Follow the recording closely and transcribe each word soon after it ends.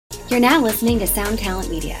You're now listening to Sound Talent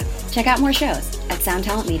Media. Check out more shows at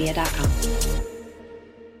soundtalentmedia.com.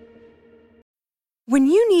 When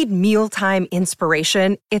you need mealtime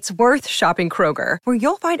inspiration, it's worth shopping Kroger, where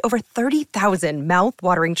you'll find over 30,000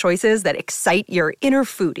 mouth-watering choices that excite your inner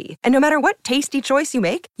foodie. And no matter what tasty choice you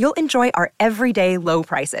make, you'll enjoy our everyday low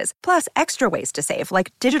prices, plus extra ways to save,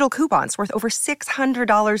 like digital coupons worth over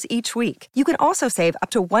 $600 each week. You can also save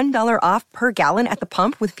up to $1 off per gallon at the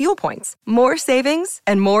pump with fuel points. More savings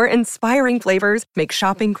and more inspiring flavors make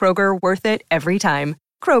shopping Kroger worth it every time.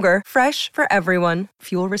 Kroger, fresh for everyone.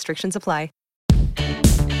 Fuel restrictions apply.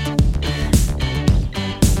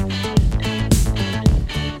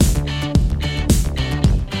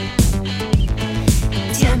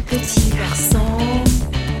 Petit garçon,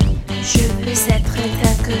 je veux être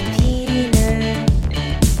ta copine.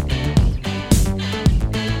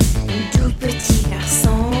 Tout petit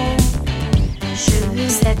garçon, je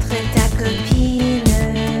veux être ta copine.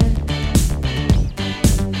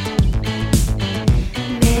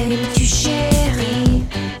 M'aimes-tu chérie?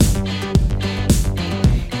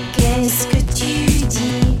 Qu'est-ce que tu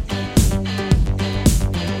dis?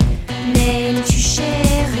 M'aimes-tu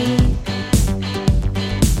chérie?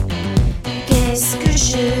 Qu'est-ce que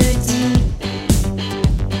je dis?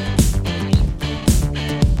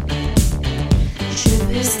 Je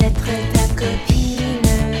veux être ta copine.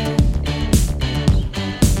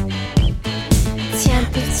 Tiens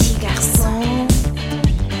petit garçon,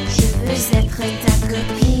 je veux être ta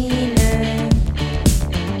copine.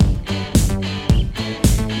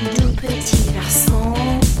 Doux petit garçon,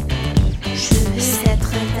 je veux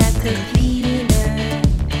être ta copine.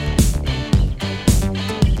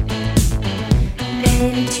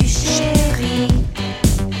 M'aimes-tu chérie?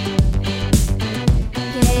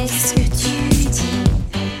 Qu'est-ce que tu dis?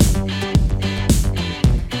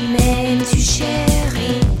 M'aimes-tu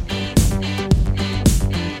chérie?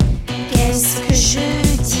 Qu'est-ce que je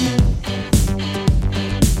dis?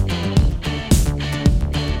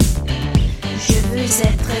 Je veux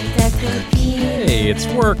être ta copine. Hey, it's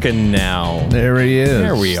working now. There he is.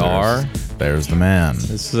 There we are. There's the man.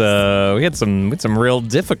 This, we had some real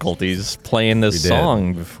difficulties playing this We did.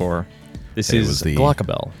 song before. This It is was the-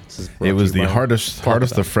 Glockabell. It was the hardest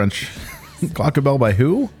of French. Glockabell by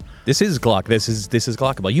who? This is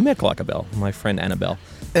Glockabell. You met Glockabell, my friend Annabelle.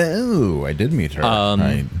 Oh, I did meet her.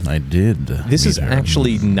 I did. This meet is her.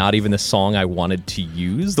 actually not even the song I wanted to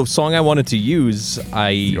use. The song I wanted to use,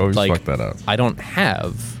 You always fuck that up. I don't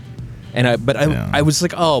have, and I was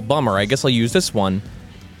like, oh bummer. I guess I'll use this one.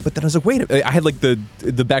 But then I was like, wait, I had like the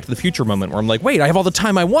Back to the Future moment where I'm like, wait, I have all the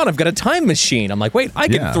time I want. I've got a time machine. I'm like, wait, I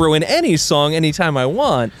can throw in any song anytime I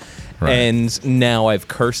want. Right. And now I've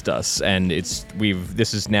cursed us, and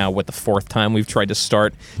this is now the fourth time we've tried to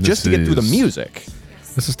start just to get through the music.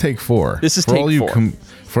 This is take 4. This is for take all you 4.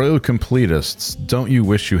 For all you completists, don't you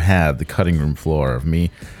wish you had the cutting room floor of me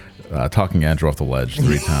talking Andrew off the ledge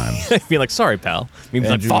 3 times? I'd be like, sorry, pal. He'd be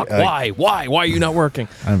like, Andrew, fuck, why are you not working?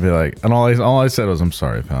 I'd be like, and all I said was, I'm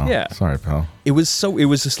sorry, pal. Yeah. Sorry, pal. It was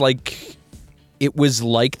just like, it was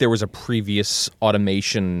like there was a previous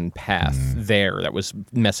automation path there that was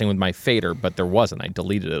messing with my fader, but there wasn't. I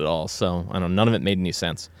deleted it all, so I don't know. None of it made any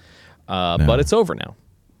sense. But it's over now.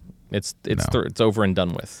 It's over and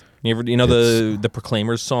done with. You know the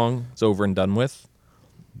Proclaimers song? It's over and done with.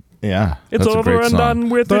 Yeah. It's that's a over great and song. done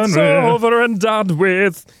with. It's over and done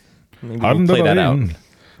with. Maybe we'll play that out.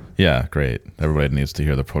 Yeah, great. Everybody needs to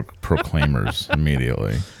hear the Proclaimers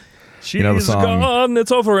immediately. She's the song- gone.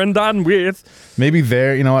 It's over and done with. Maybe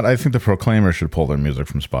you know what? I think the Proclaimers should pull their music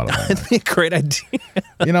from Spotify. That'd be a great idea.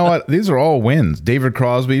 You know what? These are all wins. David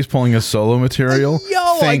Crosby's pulling his solo material.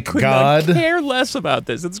 Yo, Thank I could God. not care less about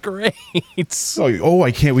this. It's great.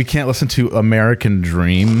 We can't listen to American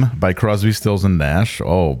Dream by Crosby, Stills, and Nash.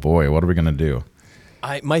 Oh boy, what are we gonna do?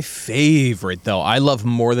 My favorite, though, I love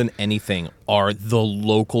more than anything, are the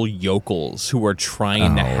local yokels who are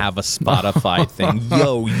trying to have a Spotify thing.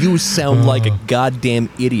 Yo, you sound like a goddamn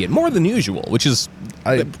idiot. More than usual, which is,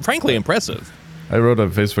 frankly, impressive. I wrote a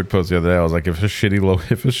Facebook post the other day. I was like, if a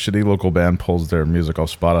shitty local band pulls their music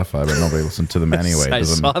off Spotify, but nobody listens to them anyway, I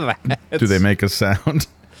saw that. do they make a sound?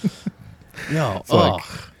 No.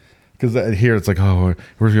 Because here it's like, oh,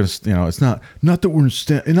 we're just, it's not that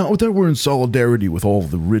we're in solidarity with all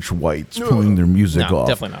the rich whites pulling their music off.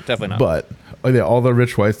 Definitely not. But all the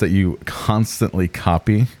rich whites that you constantly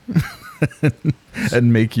copy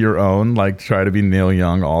and make your own, like try to be Neil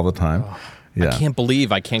Young all the time. Yeah. I can't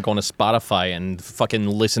believe I can't go onto Spotify and fucking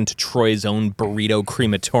listen to Troy's own Burrito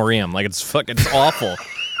Crematorium. Like, it's awful.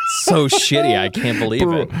 So shitty. I can't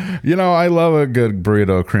believe it. You know, I love a good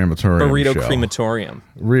Burrito Crematorium. Burrito show. Crematorium.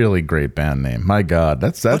 Really great band name. My God,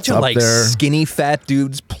 that's bunch up of like there. Skinny fat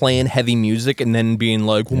dudes playing heavy music and then being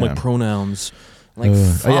like, "Well, my pronouns." Like,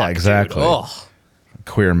 fuck, yeah, exactly. Dude.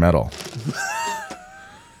 Queer metal.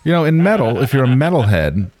 You know, in metal, if you're a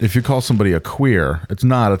metalhead, if you call somebody a queer, it's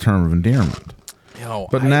not a term of endearment.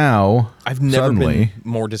 But now, I've never suddenly, been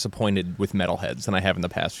more disappointed with metalheads than I have in the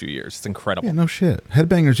past few years. It's incredible. Yeah, no shit.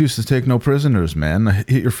 Headbangers used to take no prisoners, man.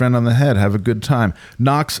 Hit your friend on the head, have a good time.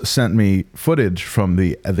 Knox sent me footage from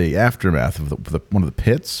the aftermath of one of the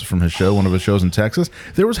pits from his show, one of his shows in Texas.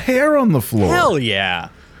 There was hair on the floor. Hell yeah.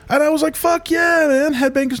 And I was like, fuck yeah, man.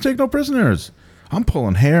 Headbangers take no prisoners. I'm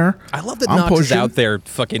pulling hair. I love that Knox is out there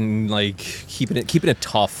fucking like keeping it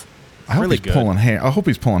tough. I hope really he's pulling hair. I hope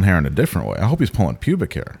he's pulling hair in a different way. I hope he's pulling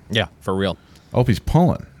pubic hair. Yeah, for real. I hope he's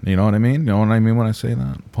pulling. You know what I mean? You know what I mean when I say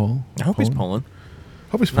that? Pull. I hope he's pulling.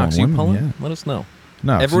 I hope he's pulling. Knox, you women, pulling? yeah. Let us know.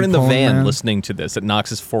 Knox, everyone in the van man? listening to this that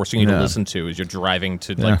Knox is forcing you to listen to as you're driving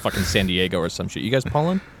to like fucking San Diego or some shit. You guys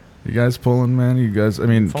pulling? You guys pulling, man? You guys, I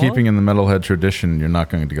mean, Pulling? keeping in the metalhead tradition, you're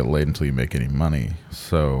not going to get laid until you make any money.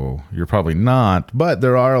 So you're probably not. But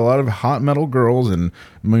there are a lot of hot metal girls in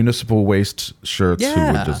municipal waste shirts who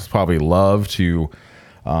would just probably love to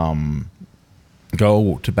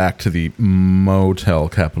go back to the motel,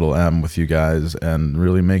 capital M, with you guys and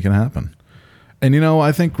really make it happen. And, you know,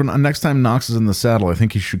 I think next time Knox is in the saddle, I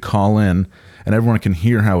think he should call in and everyone can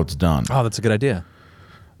hear how it's done. Oh, that's a good idea.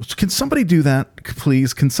 Can somebody do that,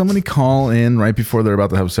 please? Can somebody call in right before they're about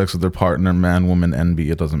to have sex with their partner, man, woman,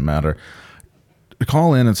 NB, it doesn't matter.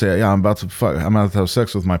 Call in and say, yeah, I'm about to have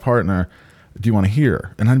sex with my partner. Do you want to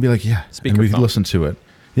hear? And I'd be like, yeah. And we'd listen to it.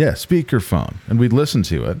 Yeah, speakerphone. And we'd listen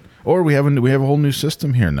to it. Or we have a whole new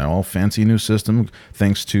system here now, all fancy new system,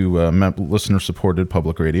 thanks to listener-supported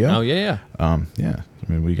public radio. Oh, yeah. Yeah.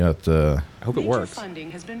 I mean, we got... I hope it works. Funding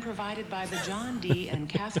has been provided by the John D. and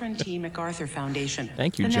Catherine T. MacArthur Foundation.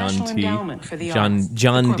 Thank you, the John National T. Endowment for the John Arts, D. the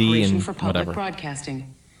Corporation and for Public whatever.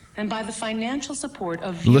 Broadcasting, and by the financial support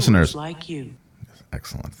of viewers listeners like you.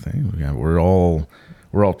 Excellent thing. We're all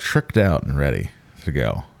tricked out and ready to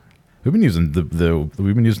go. We've been using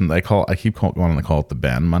I keep wanting to call it the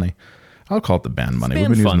band money. I'll call it the band money. We've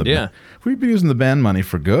been using the band money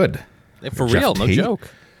for good. For real, no joke.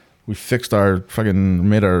 We fixed we got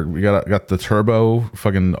the turbo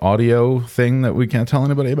fucking audio thing that we can't tell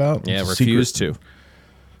anybody about. Yeah, refuse to.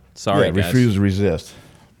 Sorry, guys. Refuse to resist.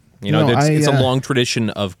 You know, it's a long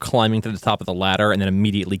tradition of climbing to the top of the ladder and then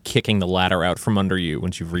immediately kicking the ladder out from under you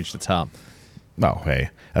once you've reached the top. Oh,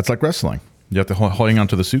 hey, that's like wrestling. You have to holding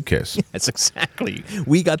onto the suitcase. That's exactly.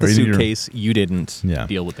 We got the suitcase. You didn't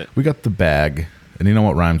deal with it. We got the bag. And you know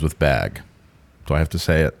what rhymes with bag? Do I have to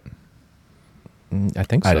say it? I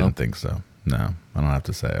think so. I didn't think so. No, I don't have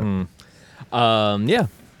to say it. Yeah.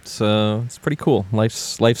 So it's pretty cool.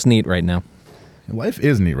 Life's neat right now. Life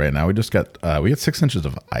is neat right now. We just got 6 inches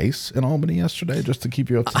of ice in Albany yesterday, just to keep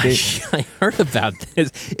you up to date. I heard about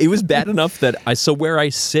this. It was bad enough that where I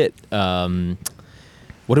sit.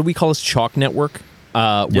 What do we call this? Chalk Network?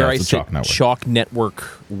 Where I sit, Chalk Network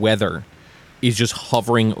weather is just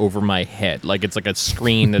hovering over my head. Like it's like a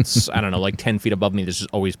screen that's, I don't know, like 10 feet above me that's just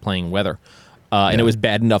always playing weather. And it was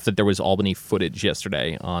bad enough that there was Albany footage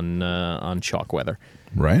yesterday on Chalk weather.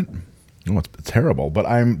 Right? Oh, it's terrible. But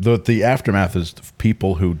the aftermath is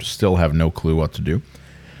people who still have no clue what to do.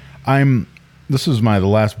 This is the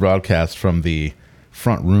last broadcast from the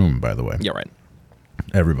front room, by the way. Yeah, right.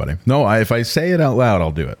 Everybody. No, if I say it out loud,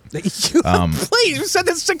 I'll do it. Please, you said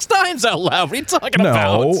this 6 times out loud. What are you talking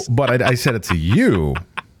about? No, but I said it to you.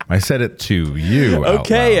 I said it to you.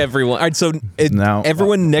 Okay, everyone. All right, so now,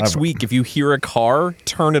 everyone next week, if you hear a car,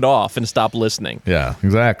 turn it off and stop listening. Yeah,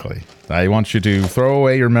 exactly. I want you to throw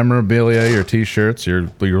away your memorabilia, your T-shirts, your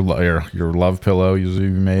love pillow usually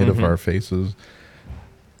made of our faces,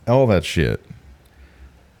 all that shit.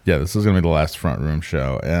 Yeah, this is gonna be the last front room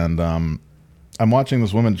show, and I'm watching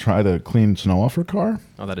this woman try to clean snow off her car.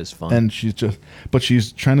 Oh, that is fun. And she's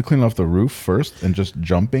trying to clean it off the roof first and just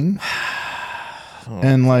jumping.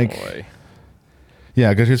 And boy.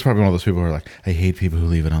 Yeah, because she's probably one of those people who are like, I hate people who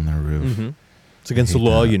leave it on their roof. Mm-hmm. It's against the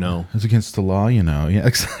law, you know. It's against the law, you know. Yeah,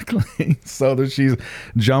 exactly. So she's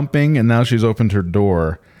jumping, and now she's opened her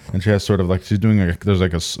door, and she has sort of like there's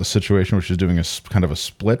like a situation where she's doing a kind of a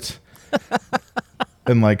split.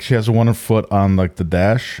 And like she has one foot on like the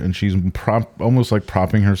dash, and she's almost like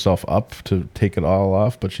propping herself up to take it all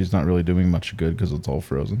off, but she's not really doing much good because it's all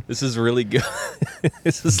frozen. This is really good.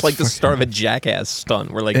 This is like the start of a Jackass stunt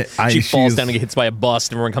where like she falls down and gets hit by a bus,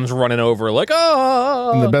 and everyone comes running over like,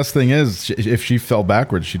 oh. And the best thing is, if she fell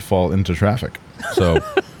backwards, she'd fall into traffic. So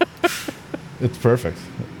It's perfect.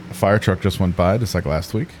 A fire truck just went by, just like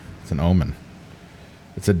last week. It's an omen.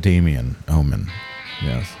 It's a Damien omen.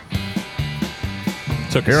 Yes.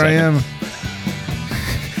 Took Here I am.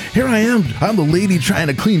 Here I am. I'm the lady trying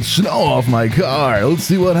to clean snow off my car. Let's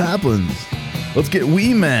see what happens. Let's get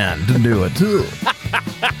Wee Man to do it too.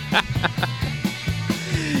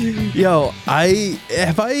 Yo,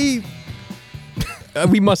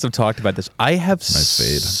 we must have talked about this. I have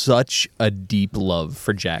such a deep love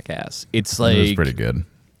for Jackass. It's like, it was pretty good.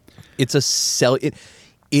 It's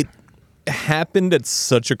it happened at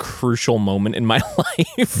such a crucial moment in my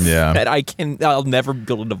life that I'll never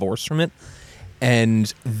build a divorce from it.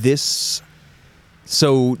 And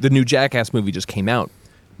so the new Jackass movie just came out,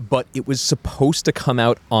 but it was supposed to come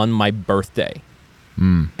out on my birthday.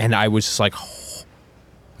 And I was just like,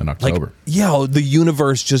 in October. The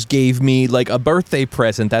universe just gave me like a birthday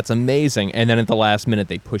present. That's amazing. And then at the last minute,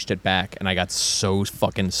 they pushed it back, and I got so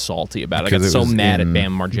fucking salty about it. I got so mad at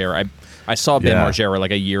Bam Margera. I saw Bam Margera like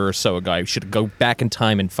a year or so ago. I should go back in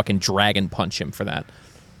time and fucking dragon punch him for that.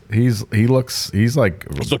 He's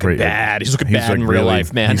looking bad. He's looking bad in real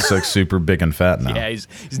life, man. He's like super big and fat now. Yeah,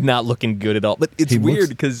 he's not looking good at all. But it's weird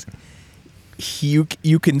because you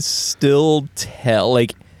can still tell,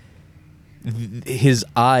 like, his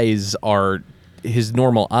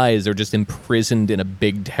normal eyes are just imprisoned in a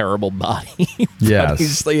big, terrible body.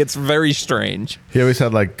 Yes. It's very strange. He always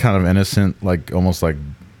had like kind of innocent, like almost like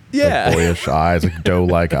boyish eyes, like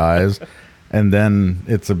doe-like eyes. And then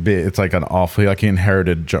it's like an awful, like he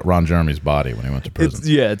inherited Ron Jeremy's body when he went to prison.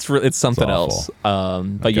 It's something else.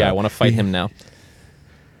 But I want to fight him now.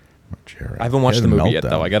 I haven't watched the movie yet,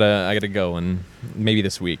 though. I gotta go, and maybe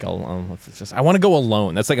this week I want to go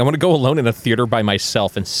alone. That's like I want to go alone in a theater by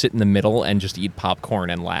myself and sit in the middle and just eat popcorn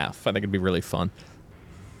and laugh. I think it'd be really fun.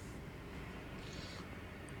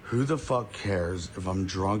 Who the fuck cares if I'm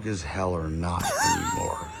drunk as hell or not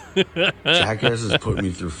anymore? Jackass has put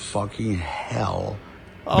me through fucking hell.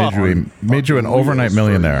 Made you an overnight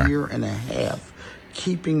millionaire. For a year and a half,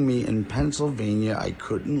 keeping me in Pennsylvania. I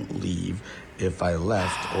couldn't leave if I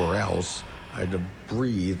left, or else I had to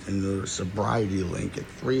breathe in the sobriety link at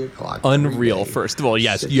 3 o'clock. Unreal, first of all.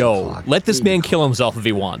 Yes, let this man kill himself if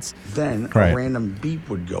he wants. Then a random beep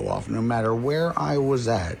would go off. No matter where I was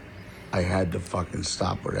at, I had to fucking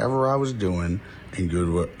stop whatever I was doing and go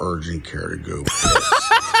to an urgent care to go piss.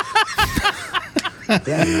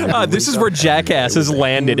 This is where Jackass has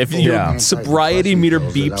landed. If your sobriety meter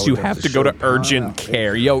beeps, you have to go to urgent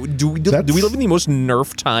care. Yo, do we live in the most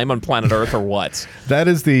nerf time on planet Earth or what? That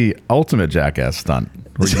is the ultimate Jackass stunt,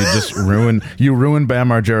 where you just ruin Bam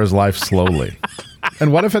Margera's life slowly.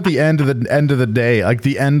 And what if at the end of the day, like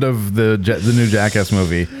the end of the new Jackass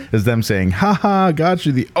movie, is them saying, "Ha ha, got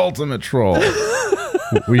you, the ultimate troll.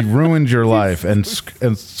 We ruined your life and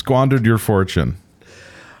squandered your fortune."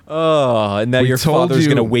 Oh, and now your father's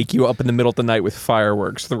going to wake you up in the middle of the night with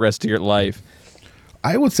fireworks the rest of your life.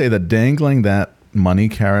 I would say that dangling that money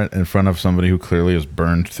carrot in front of somebody who clearly has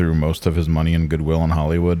burned through most of his money and goodwill in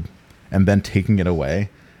Hollywood and then taking it away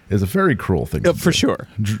is a very cruel thing to do. For sure.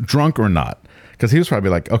 Drunk or not. Because he was probably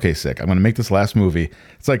like, okay, sick, I'm going to make this last movie.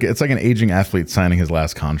 It's like an aging athlete signing his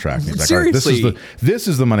last contract. He's like, seriously, all right, this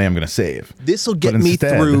is the money I'm going to save. This will get me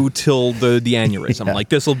through till the aneurysm. Like,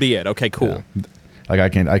 this will be it. Okay, cool. Yeah. Like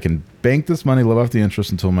I can bank this money, live off the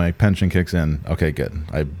interest until my pension kicks in. Okay, good.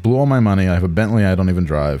 I blew all my money. I have a Bentley. I don't even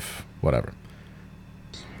drive. Whatever.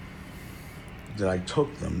 That I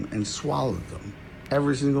took them and swallowed them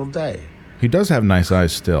every single day. He does have nice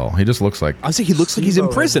eyes still. He just looks like... I say he looks like he's in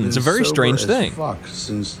prison. It's a very strange thing. Fuck,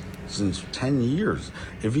 since 10 years.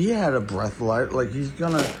 If he had a breathalyzer, like he's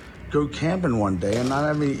gonna go camping one day and not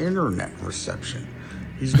have any internet reception.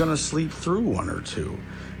 He's gonna sleep through one or two.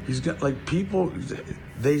 He's got like people.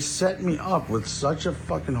 They set me up with such a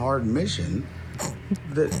fucking hard mission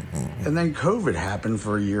that, and then COVID happened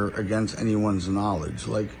for a year against anyone's knowledge.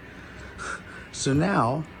 Like, so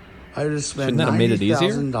now I just spent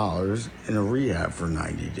 $90,000 in a rehab for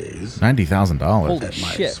 90 days. $90,000 at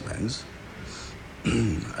my expense. I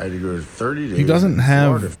had to go to 30 days. He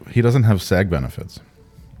doesn't have SAG benefits.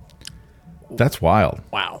 That's wild.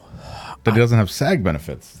 Wow. That he doesn't have SAG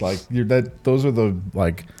benefits. Like those are the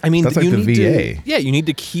like. I mean, that's like the VA. You need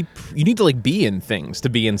to like be in things to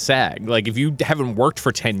be in SAG. Like if you haven't worked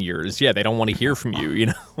for 10 years, they don't want to hear from you. You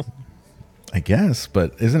know. I guess,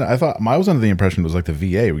 but isn't it? I was under the impression it was like the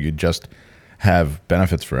VA where you just have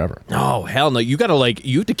benefits forever. Oh hell no! You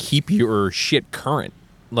have to keep your shit current.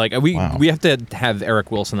 Like we have to have Eric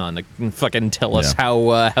Wilson on to fucking tell us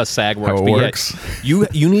how SAG works. How it works.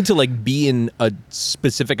 You need to like be in a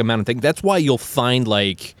specific amount of things. That's why you'll find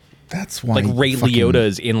like That's why like Ray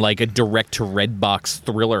Liotta's in like a direct-to-Redbox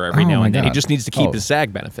thriller every now and then. He just needs to keep his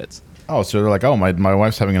SAG benefits. Oh, so they're like, oh, my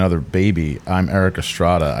wife's having another baby. I'm Eric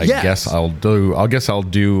Estrada. I guess I'll do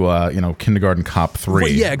Kindergarten Cop 3.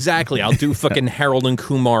 Well, yeah, exactly. I'll do fucking Harold and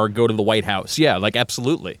Kumar Go to the White House. Yeah, like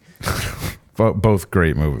absolutely. Both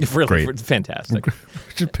great movies. Really, great. Fantastic. We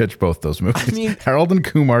should pitch both those movies. I mean, Harold and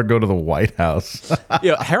Kumar Go to the White House.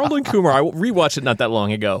 Yeah, Harold and Kumar. I rewatched it not that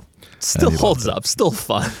long ago. Still holds up. Still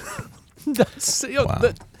fun.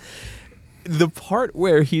 Wow. The part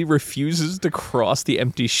where he refuses to cross the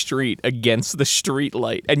empty street against the street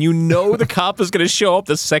light, and you know the cop is going to show up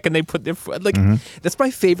the second they put their foot. Like that's my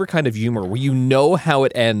favorite kind of humor, where you know how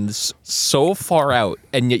it ends so far out,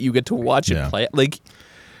 and yet you get to watch it play. Like,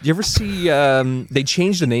 do you ever see? They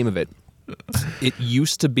changed the name of it. It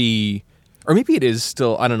used to be, or maybe it is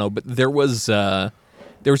still. I don't know, but there was an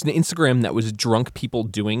Instagram that was drunk people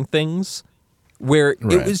doing things, where it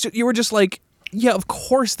was. You were just like, yeah, of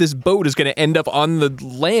course this boat is going to end up on the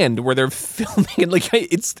land where they're filming. And like,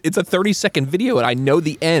 it's a 30-second video, and I know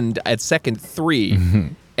the end at second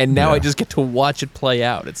 3, and now I just get to watch it play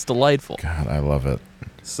out. It's delightful. God, I love it.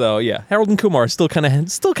 So yeah, Harold and Kumar still kind of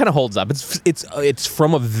holds up. It's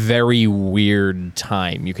from a very weird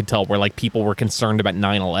time. You could tell where like people were concerned about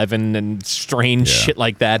 9/11 and strange shit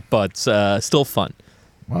like that, but still fun.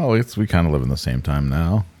 Well, we kind of live in the same time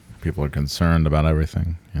now. People are concerned about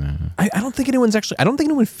everything, you know. I don't think anyone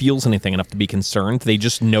feels anything enough to be concerned. They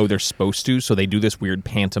just know they're supposed to, so they do this weird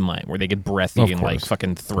pantomime where they get breathy and like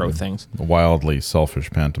fucking throw things. A wildly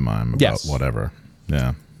selfish pantomime about whatever. Yeah,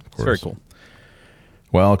 of course. It's very cool.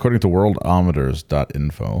 Well, according to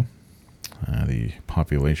worldometers.info, the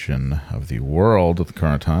population of the world at the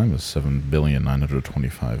current time is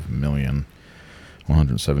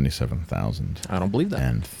 7,925,177,000. I don't believe that.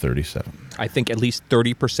 And 37. I think at least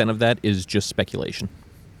 30% of that is just speculation.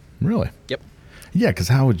 Really? Yep. Yeah, because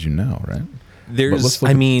how would you know, right? There's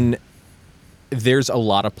a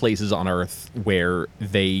lot of places on Earth where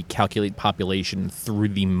they calculate population through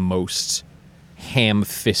the most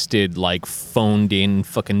ham-fisted, like phoned-in,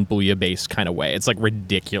 fucking bouillabaisse kind of way. It's like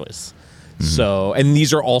ridiculous. So, and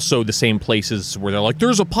these are also the same places where they're like,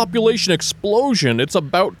 there's a population explosion. It's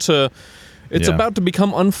about to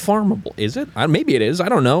become unfarmable. Is it? Maybe it is. I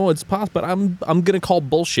don't know. It's possible, but I'm gonna call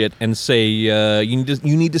bullshit and say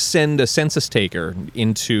you need to send a census taker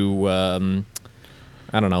into I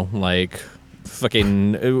don't know, like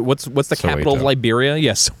fucking what's the capital of Liberia?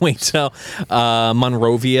 Yes, Soweto,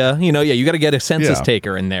 Monrovia. You got to get a census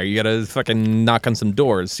taker in there. You got to fucking knock on some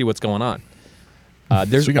doors, see what's going on.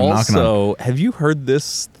 There's also, have you heard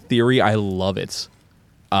this theory? I love it.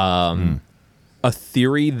 A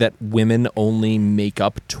theory that women only make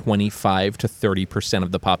up 25 to 30%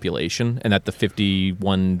 of the population, and that the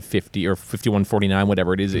 5150 or 5149,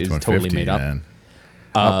 whatever it is totally made up.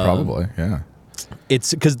 Probably, yeah.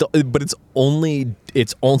 It's but it's only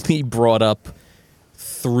brought up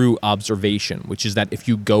through observation, which is that if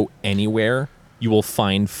you go anywhere, you will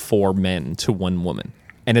find 4 men to 1 woman.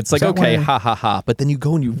 And it's like, okay, ha, ha, ha. But then you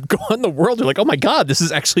go on the world, you're like, oh my God, this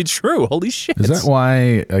is actually true. Holy shit. Is that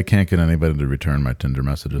why I can't get anybody to return my Tinder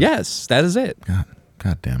messages? Yes, that is it.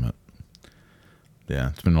 God damn it. Yeah,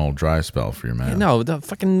 it's been an old dry spell for your man. No, the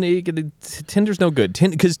fucking Tinder's no good.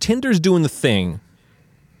 Because Tinder's doing the thing.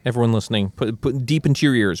 Everyone listening, put deep into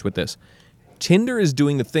your ears with this. Tinder is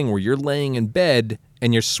doing the thing where you're laying in bed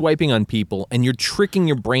and you're swiping on people and you're tricking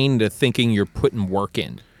your brain into thinking you're putting work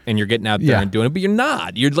in. And you're getting out there and doing it, but you're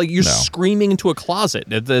not. You're screaming into a closet.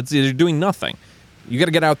 You're doing nothing. You got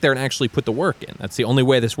to get out there and actually put the work in. That's the only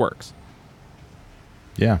way this works.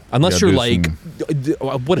 Yeah. Unless you're like,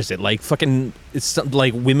 what is it? Like fucking, it's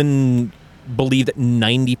like women believe that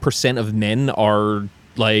 90% of men are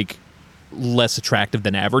like less attractive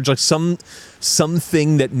than average. Like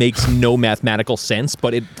something that makes no mathematical sense,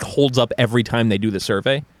 but it holds up every time they do the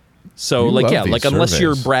survey. So, unless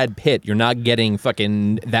you're Brad Pitt, you're not getting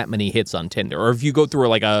fucking that many hits on Tinder. Or if you go through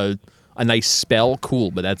like a nice spell,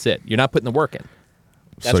 cool, but that's it. You're not putting the work in.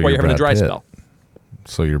 That's why you're having a dry spell.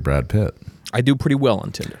 So you're Brad Pitt. I do pretty well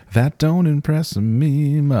on Tinder. That don't impress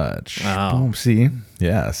me much. Oh. Boom, see?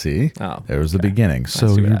 Yeah, see? Oh, there was the beginning.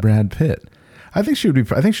 So you're Brad Pitt. I think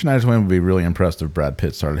Shania Twain would be really impressed if Brad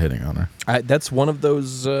Pitt started hitting on her. That's one of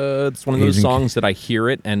those. It's one of those songs that I hear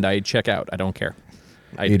it and I check out. I don't care.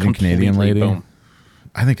 Asian Canadian lady. Boom.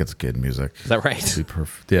 I think it's good music. Is that right?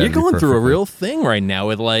 Yeah, you're going through a real thing right now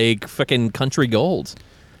with like fucking country gold.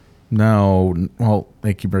 No, well,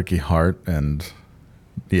 Achy Breaky Heart and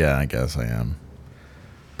I guess I am.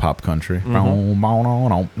 Pop country.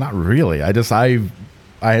 Not really. I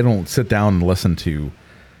don't sit down and listen to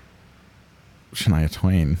Shania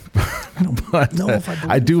Twain. But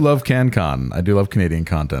I do love CanCon. I do love Canadian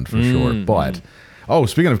content for sure. But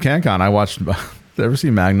speaking of CanCon, I watched. Ever see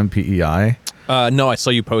Magnum PEI? No, I saw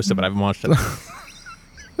you post it, but I haven't watched it.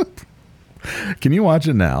 Can you watch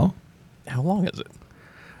it now? How long is it?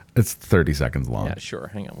 It's 30 seconds long. Yeah, sure.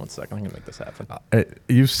 Hang on one second. I'm gonna make this happen.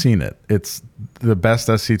 You've seen it. It's the best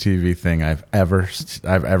SCTV thing I've ever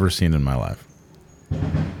seen in my life.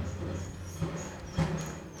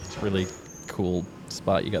 It's a really cool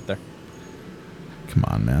spot you got there. Come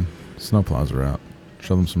on, man. Snowplows are out.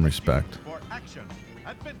 Show them some respect. For action,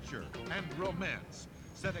 adventure, and romance,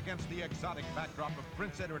 set against the exotic backdrop of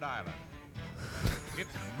Prince Edward Island. It's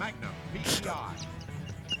Magnum PEI.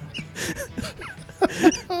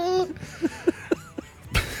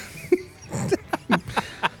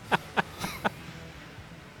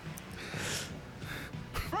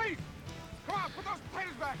 Freeze! Come on, put those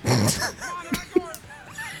potatoes back. Come on, let go.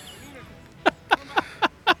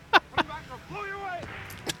 Put them back or blow you away.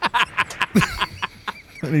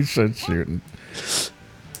 And he starts shooting.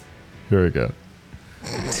 Here we go.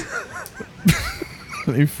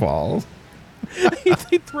 He falls.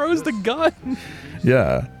 He throws the gun.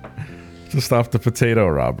 Yeah. Just off the potato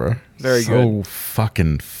robber. Very good. So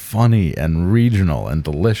fucking funny and regional and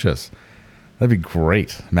delicious. That'd be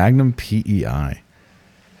great. Magnum PEI.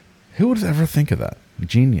 Who would ever think of that?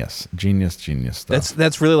 Genius stuff.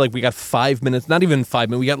 That's really like we got 5 minutes, not even 5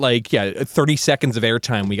 minutes. We got 30 seconds of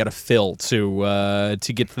airtime we got to fill to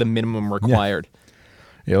get to the minimum required.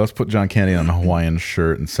 Yeah, let's put John Candy on a Hawaiian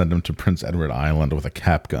shirt and send him to Prince Edward Island with a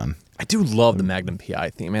cap gun. I do love the Magnum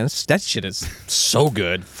PI theme, man. That shit is so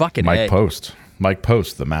good. Fucking Mike Post,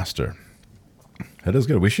 the master. That is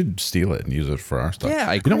good. We should steal it and use it for our stuff. Yeah,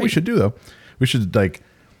 I agree. You know what we should do though? We should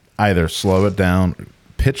either slow it down,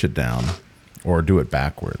 pitch it down, or do it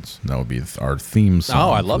backwards. That would be our theme song.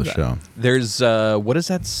 Oh, I love that. Show. There's what is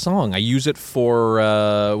that song? I use it for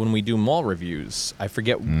when we do mall reviews. I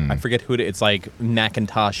forget who it is. It's like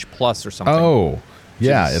Macintosh Plus or something. Oh,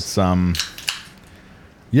 yeah, it's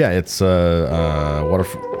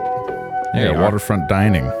waterfront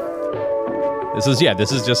dining. This is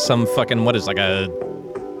just some fucking like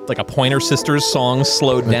a Pointer Sisters song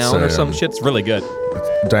slowed down or some shit. It's really good.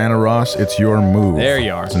 Diana Ross, It's Your Move. There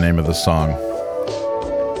you are. It's the name of the song.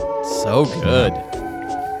 So good.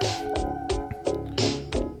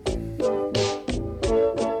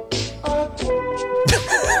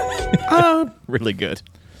 Really good.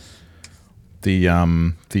 The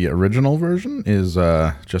original version is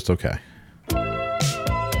just okay.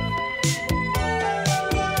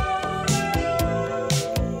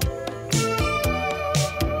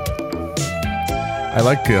 I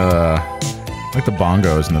like the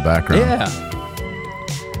bongos in the background. Yeah.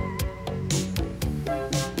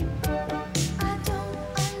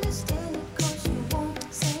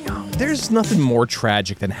 There's nothing more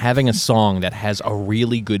tragic than having a song that has a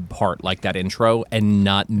really good part like that intro and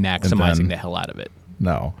not maximizing the hell out of it.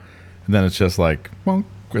 No. And then it's just like, well,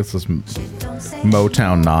 it's this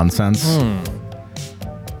Motown nonsense.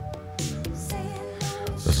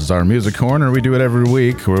 This is our music corner. We do it every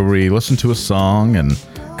week where we listen to a song and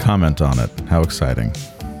comment on it. How exciting.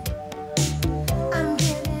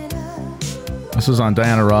 This is on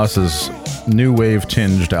Diana Ross's new wave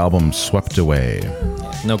tinged album, Swept Away.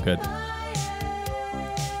 No good.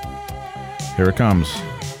 Here it comes.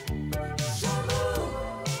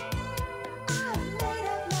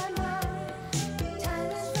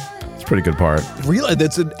 It's a pretty good part. Really,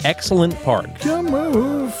 that's an excellent part. Your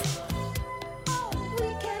move.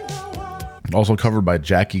 Also covered by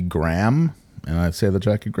Jackie Graham, and I'd say that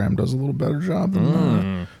Jackie Graham does a little better job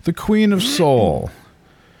than the Queen of Soul.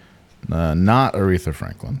 Not Aretha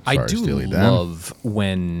Franklin. Sorry, I do Steely Dan. love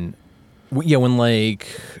when like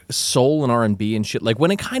soul and R&B and shit, like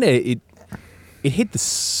when it kind of it hit the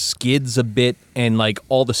skids a bit, and like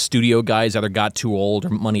all the studio guys either got too old or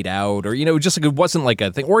moneyed out, or just like it wasn't like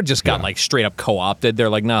a thing, or it just got like straight up co-opted. They're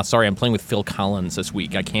like, nah, sorry, I'm playing with Phil Collins this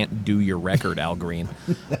week. I can't do your record, Al Green.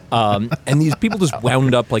 And these people just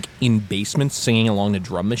wound up like in basements singing along to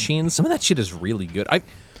drum machines. Some of that shit is really good. I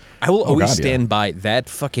will always stand by that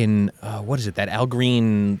fucking what is it? That Al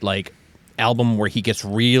Green like album where he gets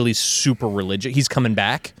really super religious. He's Coming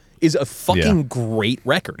Back is a fucking great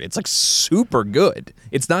record. It's like super good.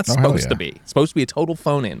 It's not supposed to be. It's supposed to be a total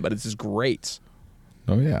phone in, but it's just great.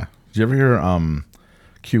 Oh yeah. Did you ever hear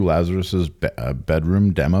Q Lazarus's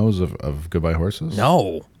bedroom demos of Goodbye Horses?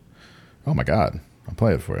 No. Oh my God. I'll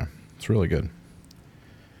play it for you. It's really good.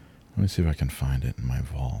 Let me see if I can find it in my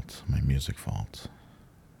vault, my music vault.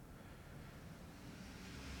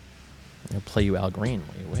 I'll play you Al Green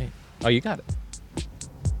while you wait. Oh, you got it.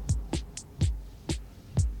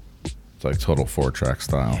 It's like total 4-track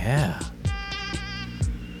style. Yeah.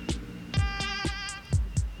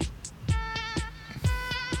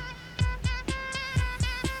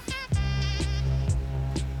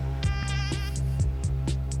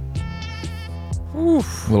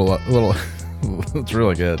 Oof. Little. It's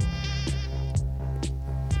really good.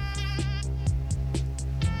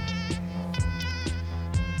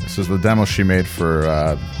 This is the demo she made for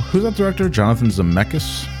who's that director? Jonathan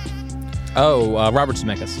Zemeckis. Oh, Robert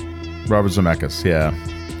Zemeckis. Robert Zemeckis, yeah.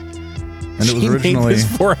 And it was originally made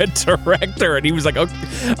this for a director, and he was like, "Okay,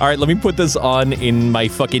 all right, let me put this on in my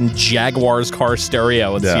fucking Jaguar's car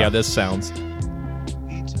stereo and see how this sounds."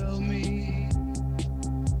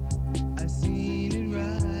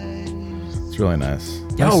 It's really nice.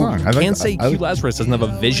 Yo, nice song. I can't say Q Lazarus doesn't have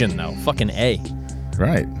a vision though. Fucking A.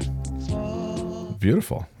 Right.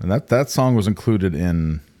 Beautiful. And that song was included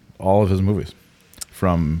in all of his movies,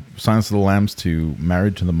 from Silence of the Lambs to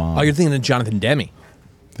Married to the Mob. Oh, you're thinking of Jonathan Demme.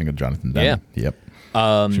 Think of Jonathan Demme. Yeah.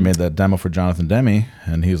 Yep. She made that demo for Jonathan Demme,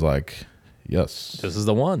 and he's like, "Yes, this is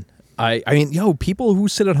the one." I mean, yo, people who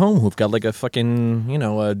sit at home who've got like a fucking,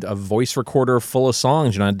 a voice recorder full of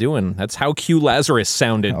songs you're not doing. That's how Q Lazarus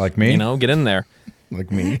sounded. Like me? Get in there.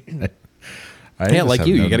 Like me? Yeah, like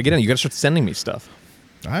you. You got to get in. You got to start sending me stuff.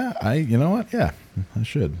 You know what? Yeah, I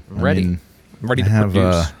should. I'm ready to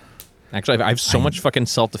produce. Actually, I have so much fucking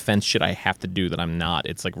self-defense shit I have to do that I'm not.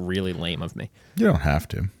 It's like really lame of me. You don't have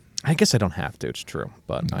to. I guess I don't have to. It's true,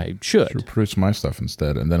 but I should. You should produce my stuff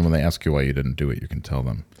instead, and then when they ask you why you didn't do it, you can tell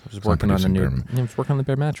them. I was working on I was working on the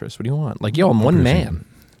Bear mattress. What do you want? Like, yo, I'm one man.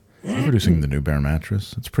 I'm producing the new Bear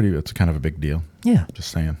mattress. It's kind of a big deal. Yeah.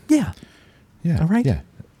 Just saying. Yeah. Yeah. All right. Yeah.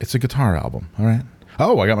 It's a guitar album. All right.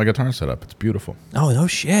 Oh, I got my guitar set up. It's beautiful. Oh, no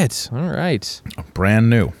shit. All right. Brand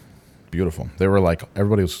new. Beautiful. They were like,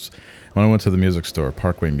 everybody was, when I went to the music store,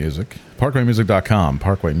 Parkway Music, parkwaymusic.com,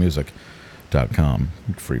 parkwaymusic.com,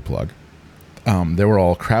 free plug. They were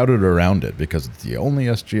all crowded around it because it's the only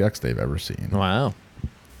SGX they've ever seen. Wow.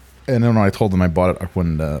 And then when I told them I bought it at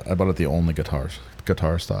the only guitar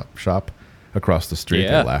shop across the street,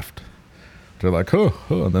 they laughed. They're like, oh,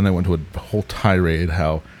 and then they went to a whole tirade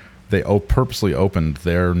how they purposely opened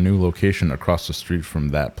their new location across the street from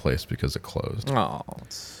that place because it closed. Oh,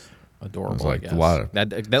 it's adorable. It was like I guess. a lot of,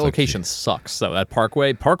 that location sucks. So that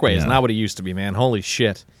Parkway is not what it used to be, man. Holy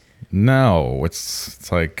shit. No, it's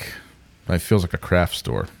like, it feels like a craft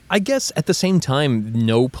store. I guess at the same time,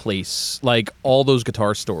 no place, like all those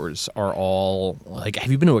guitar stores are all like, have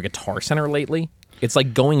you been to a Guitar Center lately? It's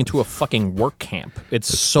like going into a fucking work camp.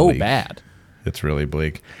 It's so bleak. Bad. It's really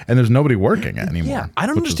bleak. And there's nobody working anymore. Yeah, I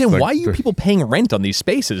don't understand why you people paying rent on these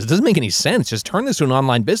spaces. It doesn't make any sense. Just turn this to an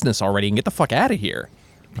online business already and get the fuck out of here.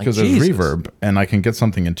 Because there's reverb, and I can get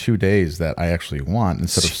something in 2 days that I actually want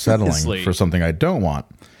instead of settling for something I don't want.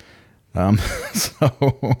 Yeah,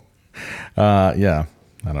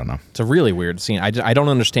 I don't know. It's a really weird scene. I don't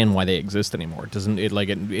understand why they exist anymore.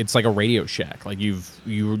 It's like a Radio Shack. Like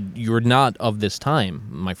you're not of this time,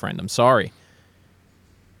 my friend. I'm sorry.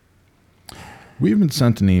 We've been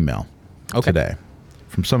sent an email today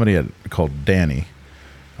from somebody called Danny.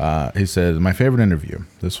 He said, my favorite interview.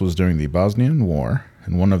 This was during the Bosnian War,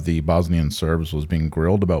 and one of the Bosnian Serbs was being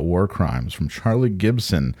grilled about war crimes from Charlie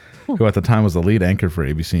Gibson, who at the time was the lead anchor for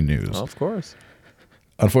ABC News. Oh, of course.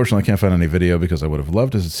 Unfortunately, I can't find any video because I would have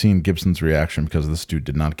loved to have seen Gibson's reaction because this dude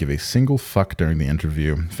did not give a single fuck during the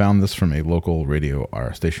interview. Found this from a local radio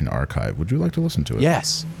station archive. Would you like to listen to it?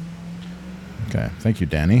 Yes. Okay. Thank you,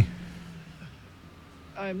 Danny.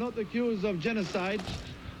 I am not accused of genocide.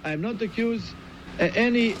 I am not accused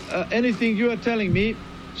anything you are telling me.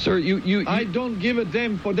 Sir, you I don't give a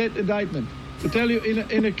damn for that indictment. To tell you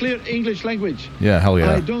in a clear English language. Yeah, hell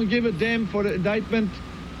yeah. I don't give a damn for the indictment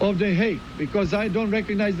of The Hague because I don't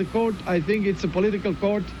recognize the court. I think it's a political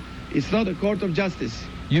court. It's not a court of justice.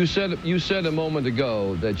 You said a moment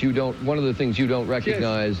ago that you don't. One of the things you don't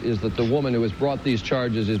recognize is that the woman who has brought these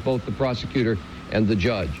charges is both the prosecutor and the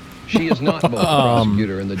judge. She is not both the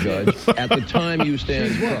prosecutor and the judge. At the time you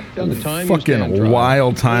stand trial, fucking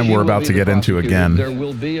wild time we're about to get into again. There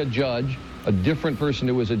will be a judge, a different person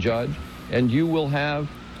who is a judge, and you will have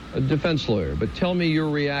a defense lawyer. But tell me your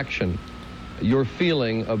reaction, your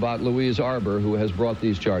feeling about Louise Arbour, who has brought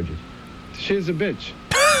these charges. She's a bitch.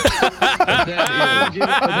 That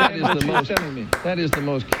is the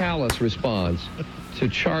most callous response to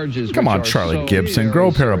charges. Come on, Charlie Gibson, grow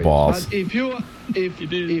a pair of balls. But if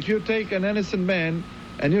you take an innocent man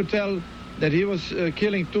and you tell that he was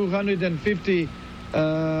killing 250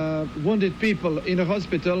 wounded people in a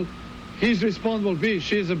hospital, his response will be,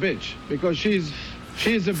 she's a bitch, because she's a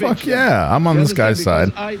bitch. Fuck yeah, I'm on this guy's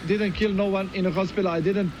side. I didn't kill no one in a hospital. I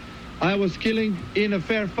didn't I was killing in a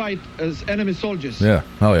fair fight as enemy soldiers. Yeah,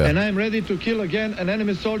 oh yeah. And I'm ready to kill again an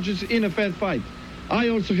enemy soldiers in a fair fight. I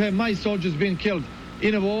also have my soldiers being killed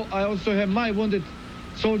in a war. I also have my wounded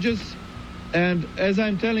soldiers. And as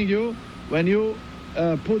I'm telling you, when you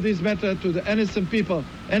put this matter to the innocent people,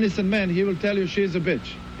 innocent man, he will tell you she's a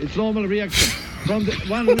bitch. It's normal reaction from the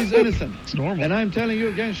one who is innocent. It's normal. And I'm telling you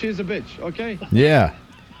again, she's a bitch, okay? Yeah.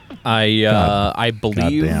 I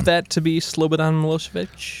believe that to be Slobodan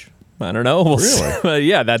Milosevic. I don't know. We'll Really?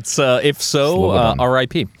 Yeah, that's if so,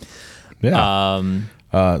 R.I.P. Yeah.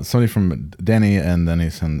 Somebody from Danny, and then he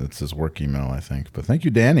sent it's his work email, I think. But thank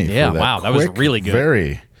you, Danny. Yeah, for that wow, that was really good.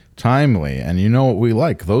 Very timely, and you know what we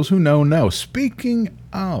like. Those who know. Speaking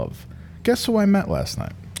of, guess who I met last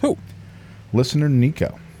night? Who? Listener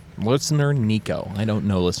Nico. Listener Nico. I don't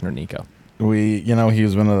know Listener Nico.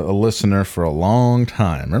 He's been a listener for a long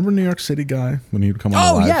time. Remember New York City guy when he'd come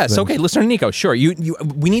on the live yes, things? okay, Listener Nico, sure.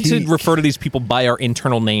 We need to refer to these people by our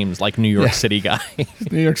internal names, like New York City guy.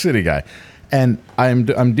 New York City guy. And I'm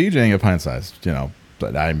DJing at Pint Size,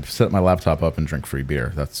 but I set my laptop up and drink free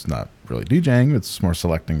beer. That's not really DJing, it's more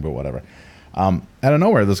selecting, but whatever. Out of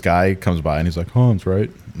nowhere, this guy comes by and he's like, Hans, right?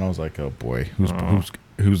 And I was like, oh boy,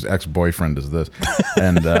 whose ex-boyfriend is this?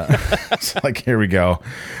 And it's like, here we go.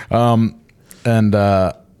 And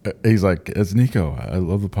he's like, it's Nico. I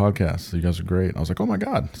love the podcast. You guys are great. And I was like, oh my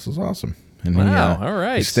God, this is awesome. And wow, all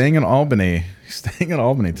right. He's staying in Albany. He's staying in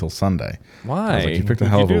Albany till Sunday. Why? I was like, you picked a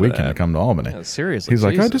hell of a weekend to come to Albany. Yeah, seriously. He's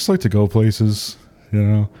like, I just like to go places,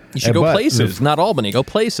 You should go places, not Albany. Go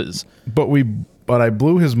places. But I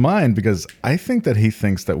blew his mind because I think that he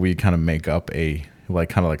thinks that we kind of make up a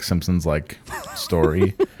kind of Simpsons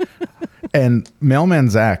story. And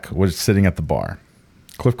Mailman Zach was sitting at the bar.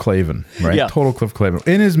 Cliff Clavin, right? Yeah. Total Cliff Clavin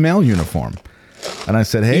in his mail uniform. And I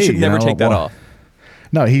said, hey, you should never take that off.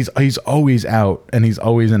 No, he's always out, and he's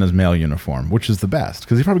always in his mail uniform, which is the best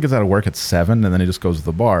because he probably gets out of work at 7, and then he just goes to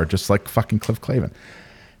the bar, just like fucking Cliff Clavin.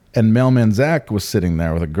 And Mailman Zach was sitting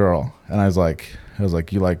there with a girl, and I was like,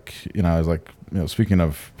 speaking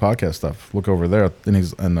of podcast stuff, look over there,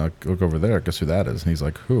 and look over there. Guess who that is? And he's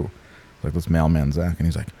like, who? I was like, that's Mailman Zach, and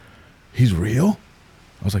he's like, he's real?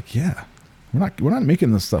 I was like, yeah. We're not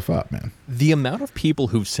making this stuff up, man. The amount of people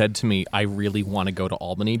who've said to me, I really want to go to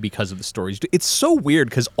Albany because of the stories. It's so weird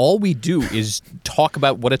because all we do is talk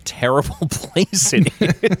about what a terrible place it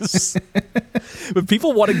is. But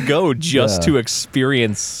people want to go just to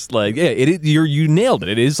experience, you nailed it.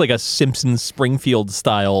 It is like a Simpsons Springfield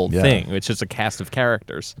style thing. It's just a cast of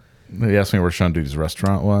characters. He asked me where Sean Duty's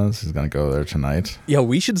restaurant was. He's going to go there tonight. Yeah,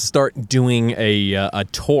 we should start doing a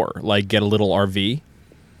tour, get a little RV.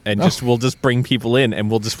 And we'll just bring people in, and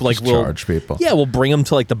we'll just charge people. Yeah, we'll bring them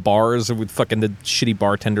to the bars with fucking the shitty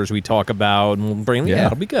bartenders we talk about, and we'll bring them. Yeah,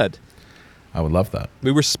 it'll be good. I would love that.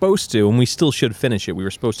 We were supposed to, and we still should finish it. We were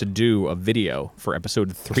supposed to do a video for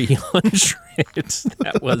episode 300.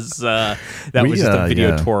 That was just a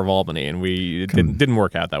video tour of Albany, and it didn't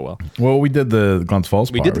work out that well. Well, we did the Glens Falls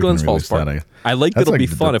part. We did the Glens Falls part. I like that it'll be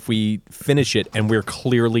fun if we finish it and we're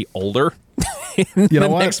clearly older in the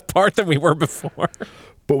next part than we were before.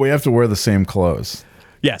 But we have to wear the same clothes.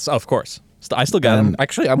 Yes, of course. I still got them.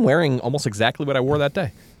 Actually, I'm wearing almost exactly what I wore that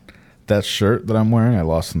day. That shirt that I'm wearing, I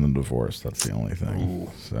lost in the divorce. That's the only thing. Ooh.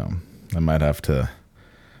 So I might have to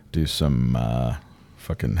do some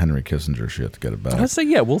fucking Henry Kissinger shit to get it back. I'd say,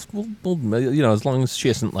 yeah, we'll as long as she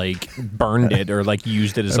hasn't burned it or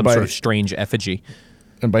used it as some sort of strange effigy.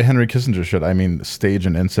 And by Henry Kissinger shit, I mean stage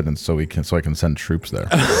an incident so I can send troops there.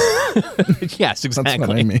 Yes, exactly. That's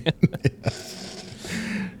what I mean.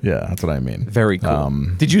 Yeah, that's what I mean. Very cool.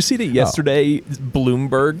 Did you see that yesterday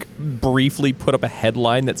Bloomberg briefly put up a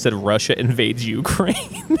headline that said Russia invades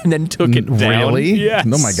Ukraine and then took it down? Really? Yes.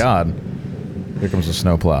 Oh my God. Here comes the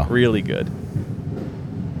snowplow. Really good.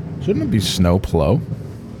 Shouldn't it be snowplow?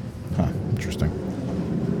 Huh, interesting.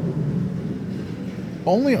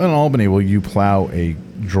 Only in Albany will you plow a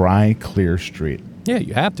dry, clear street. Yeah,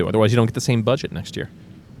 you have to. Otherwise, you don't get the same budget next year.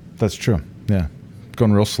 That's true. Yeah.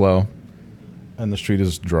 Going real slow. And the street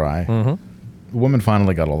is dry. Mm-hmm. The woman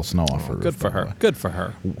finally got all the snow off her roof. Good for her. Good for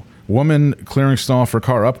her. Woman clearing snow off her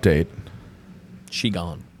car. Update. She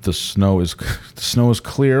gone. The snow is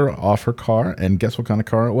clear off her car. And guess what kind of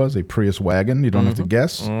car it was? A Prius wagon. You don't have to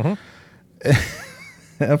guess.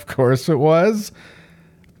 Mm-hmm. Of course it was.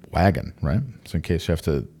 Wagon, right? So in case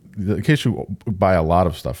you buy a lot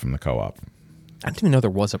of stuff from the co-op. I didn't even know there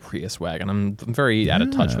was a Prius wagon. I'm very out of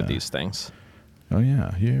touch with these things. Oh,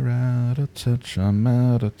 yeah. You're out of touch. I'm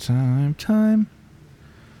out of time.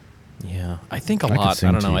 Yeah. I think a lot.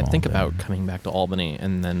 I don't know. I think about coming back to Albany,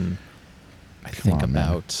 and then I think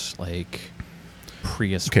about,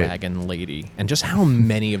 Prius wagon lady, and just how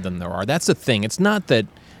many of them there are. That's the thing. It's not that,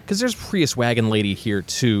 because there's Prius wagon lady here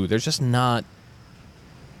too. There's just not.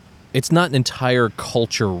 It's not an entire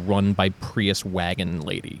culture run by Prius wagon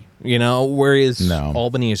lady, Whereas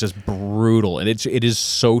Albany is just brutal, and it is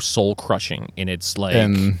so soul crushing in its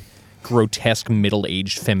grotesque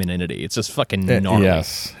middle-aged femininity. It's just fucking gnarly.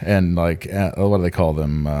 Yes, and what do they call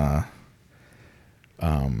them?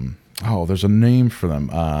 There's a name for them.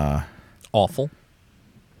 Awful.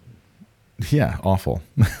 Yeah, awful.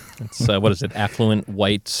 It's what is it? Affluent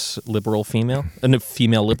white liberal female?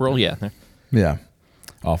 Female liberal? Yeah. Yeah.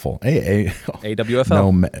 Awful.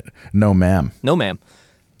 AWFL. No, ma'am. No, ma'am.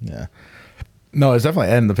 Yeah. No, it's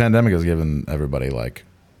definitely, and the pandemic has given everybody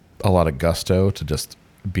a lot of gusto to just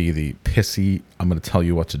be the pissy, I'm going to tell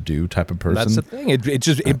you what to do type of person. That's the thing.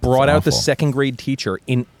 It brought out the second grade teacher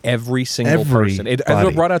in every single person. It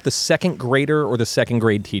brought out the second grader or the second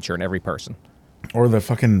grade teacher in every person. Or the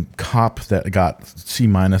fucking cop that got C-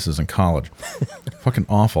 in college. Fucking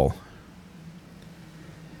awful.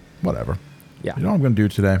 Whatever. Yeah. You know what I'm going to do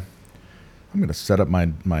today? I'm going to set up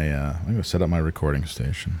my recording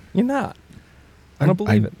station. You're not. I don't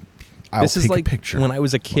believe it. This is like when I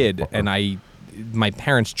was a kid and my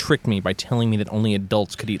parents tricked me by telling me that only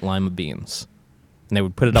adults could eat lima beans. And they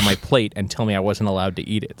would put it on my plate and tell me I wasn't allowed to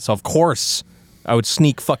eat it. So, of course, I would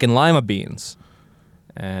sneak fucking lima beans.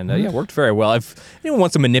 And, it worked very well. If anyone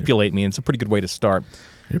wants to manipulate me, it's a pretty good way to start.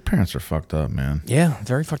 Your parents are fucked up, man. Yeah,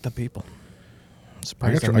 very fucked up people.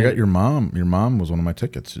 I got your mom. Your mom was one of my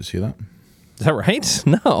tickets. Did you see that? Is that right?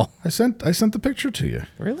 No. I sent the picture to you.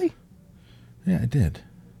 Really? Yeah, I did.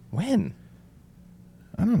 When?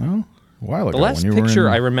 I don't know. A while ago. The last picture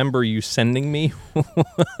I remember you sending me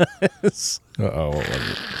was... Uh-oh, what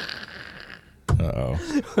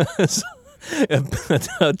was it? was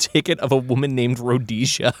a ticket of a woman named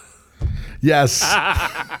Rhodesia. Yes.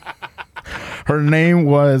 Her name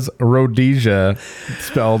was Rhodesia,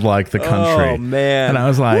 spelled like the country. Oh, man. And I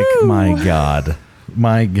was like, my God.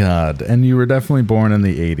 And you were definitely born in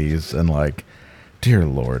the 80s, and dear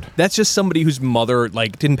Lord. That's just somebody whose mother,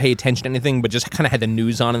 didn't pay attention to anything, but just kind of had the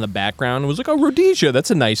news on in the background and was like, oh, Rhodesia,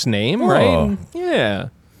 that's a nice name, right? Yeah.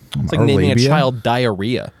 It's like naming a child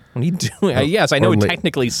diarrhea. What are you doing? Yes, I know it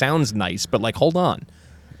technically sounds nice, but, hold on.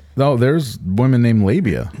 No, there's women named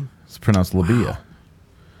Labia. It's pronounced Labia. Wow.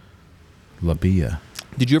 Labia.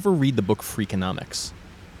 Did you ever read the book Freakonomics?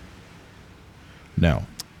 No.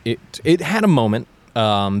 It had a moment.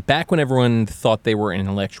 Back when everyone thought they were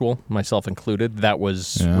intellectual, myself included, that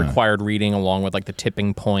was required reading along with the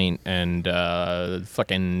Tipping Point and the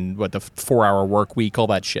 4-hour work week, all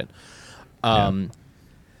that shit.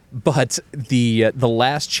 But the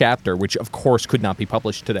last chapter, which of course could not be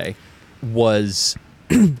published today, was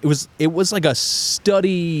it was like a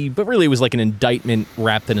study, but really it was like an indictment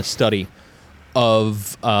wrapped in a study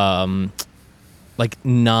of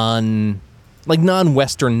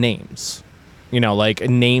non-Western names.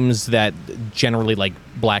 Names that generally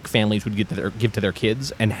black families would give to their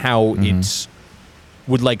kids, and how it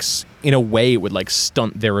would in a way it would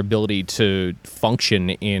stunt their ability to function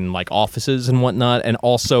in offices and whatnot. And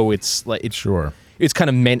also it's kind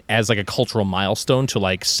of meant as a cultural milestone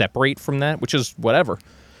to separate from that, which is whatever.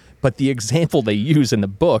 But the example they use in the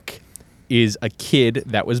book is a kid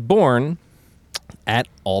that was born at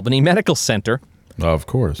Albany Medical Center. Of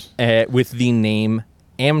course. With the name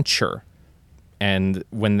Amcher. And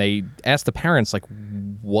when they asked the parents,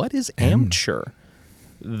 what is Amcher?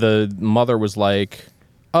 The mother was like,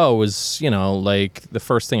 oh, it was, the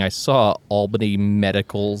first thing I saw, Albany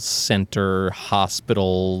Medical Center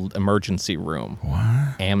Hospital Emergency Room.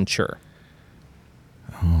 What? Amcher.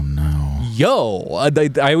 Oh, no. Yo, I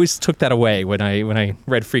always took that away when I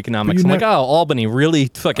read Freakonomics. I'm like, oh, Albany really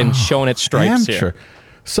fucking showing its stripes Amcher. here.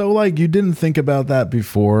 So, you didn't think about that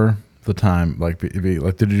before the time?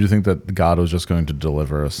 Did you think that God was just going to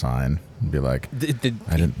deliver a sign and be like, I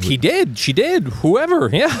didn't? He did. She did. Whoever.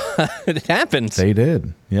 Yeah, it happened. They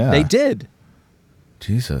did. Yeah, they did.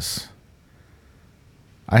 Jesus.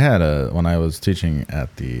 I had when I was teaching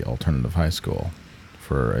at the alternative high school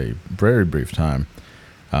for a very brief time,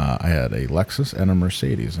 I had a Lexus and a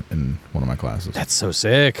Mercedes in one of my classes. That's so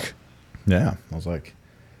sick. Yeah, I was like,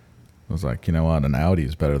 you know what? An Audi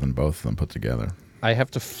is better than both of them put together. I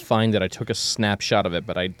have to find it. I took a snapshot of it,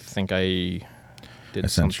 but I think I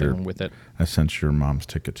did something with it. I sent your mom's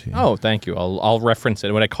ticket to you. Oh, thank you. I'll reference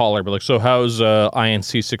it when I call her. But so how's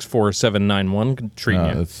INC 64791 treating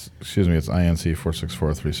you? It's INC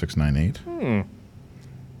 4643698.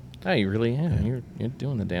 Oh, you really? Yeah, you're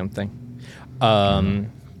doing the damn thing.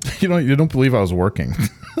 You don't believe I was working?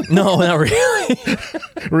 No, not really.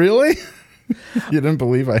 Really? You didn't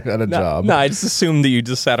believe I had a job? No, I just assumed that you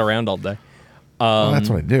just sat around all day. Well, that's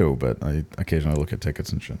what I do, but I occasionally look at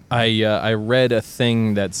tickets and shit. I read a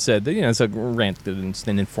thing that said that, it's a rant, it's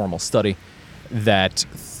an informal study, that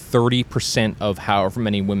 30% of however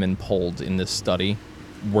many women polled in this study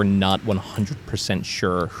were not 100%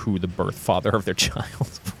 sure who the birth father of their child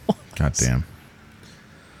was. God damn.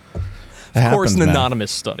 Of course, an anonymous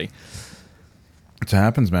study. It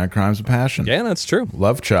happens, man. Crimes of passion. Yeah, that's true.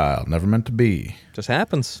 Love child, never meant to be. Just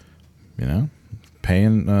happens.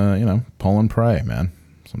 Paying, pulling prey, man.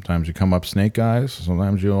 Sometimes you come up snake eyes.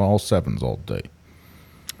 Sometimes you all sevens all day.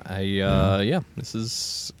 This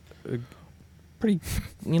is pretty.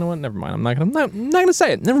 You know what? Never mind. I'm not gonna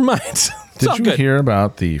say it. Never mind. Did you hear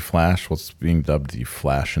about the Flash? What's being dubbed the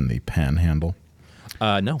Flash in the Panhandle?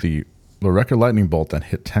 No. The record lightning bolt that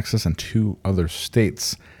hit Texas and 2 other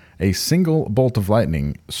states. A single bolt of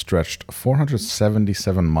lightning stretched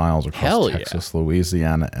 477 miles across Texas,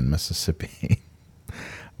 Louisiana, and Mississippi.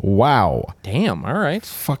 Wow. Damn, all right.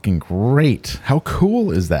 Fucking great. How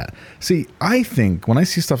cool is that? See, I think, when I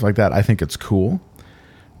see stuff like that, I think it's cool.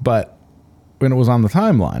 But when it was on the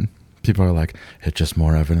timeline, people are like, it's just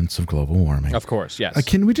more evidence of global warming. Of course, yes.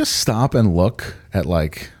 Can we just stop and look at,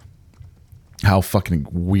 how fucking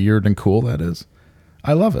weird and cool that is?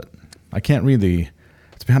 I love it. I can't read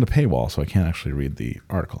it's behind a paywall, so I can't actually read the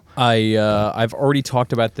article. I've already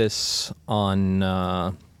talked about this on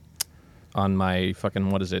my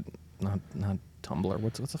fucking, what is it? Not Tumblr.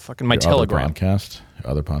 What's the fucking, my Telegram.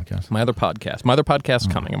 Other podcast. My other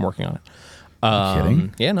podcast coming. I'm working on it. Are you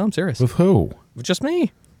kidding? Yeah, no, I'm serious. With who? With just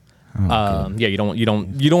me. Yeah, you don't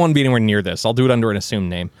want to be anywhere near this. I'll do it under an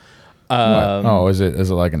assumed name. Is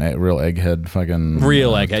it like a real egghead fucking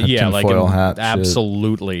real egghead? Yeah, like foil hat.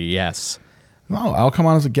 Absolutely, shit. Yes. No, I'll come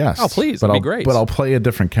on as a guest. Oh, please, that'd be great. But I'll play a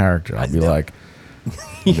different character. I'll be like,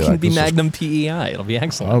 you can be Magnum PEI. It'll be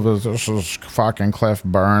excellent. Oh, this is fucking Cliff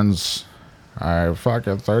Burns. I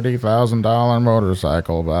fucking $30,000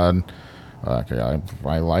 motorcycle, bud.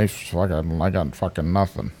 My life's fucking. I got fucking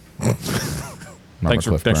nothing. Thanks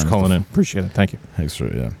for calling in. Appreciate it. Thank you. Thanks for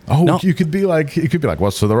you could be like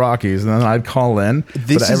what's to the Rockies, and then I'd call in.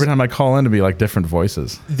 Every time I call in, to be like different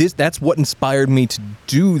voices. That's what inspired me to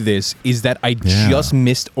do this. Is that I just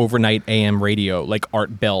missed overnight AM radio, like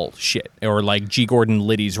Art Bell shit, or like G. Gordon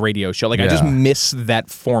Liddy's radio show. I just miss that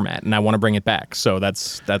format, and I want to bring it back. So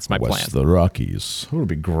that's my plan. West the Rockies. It would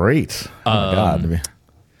be great. Oh my god.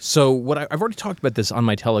 So I've already talked about this on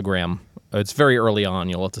my Telegram. It's very early on.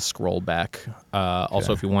 You'll have to scroll back.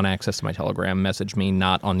 Also, if you want access to my Telegram, message me,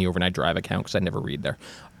 not on the Overnight Drive account, because I never read there.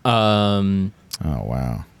 Oh,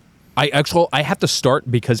 wow. I have to start,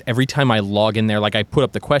 because every time I log in there, like I put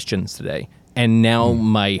up the questions today, and now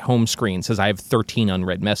my home screen says I have 13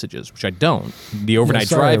 unread messages, which I don't. The Overnight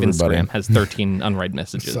Drive Instagram has 13 unread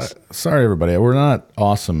messages. Sorry, everybody. We're not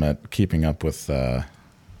awesome at keeping up with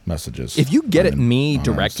messages. If you get at me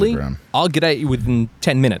directly, I'll get at you within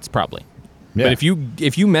 10 minutes, probably. Yeah. But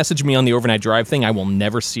if you message me on the Overnight Drive thing, I will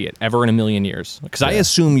never see it, ever in a million years. Because I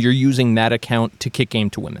assume you're using that account to kick game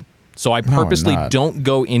to women. So I purposely don't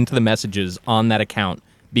go into the messages on that account,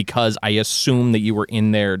 because I assume that you were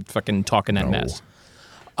in there fucking talking that mess.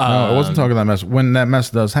 No, I wasn't talking that mess. When that mess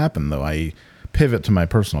does happen, though, I pivot to my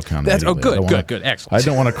personal account. Good, excellent. I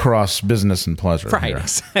don't want to cross business and pleasure. Right, here.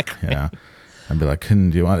 exactly. Yeah. I'd be like,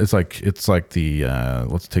 do you want? It's like the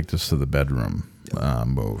let's take this to the bedroom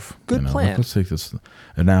move. Good plan. Let's take this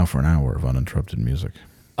now for an hour of uninterrupted music.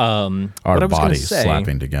 Our bodies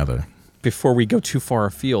slapping together. Before we go too far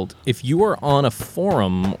afield, if you are on a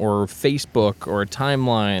forum or Facebook or a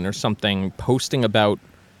timeline or something posting about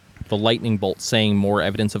the lightning bolt saying more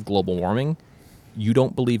evidence of global warming, you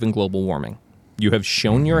don't believe in global warming. You have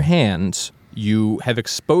shown your hand. You have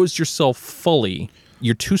exposed yourself fully.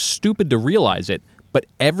 You're too stupid to realize it, but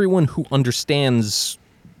everyone who understands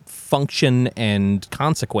function and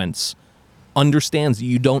consequence understands that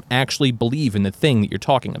you don't actually believe in the thing that you're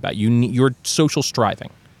talking about. You're social striving,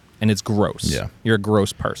 and it's gross. Yeah. You're a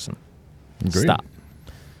gross person. Agreed. Stop.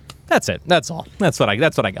 That's it. That's all. That's what I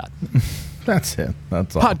got. That's it.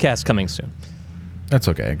 That's all. Podcast coming soon. That's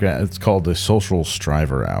okay. It's called the Social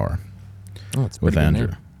Striver Hour. Oh, it's with Andrew.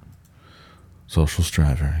 Name. Social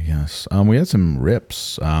Striver, yes. We had some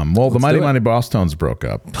rips. The Mighty Boss Tones broke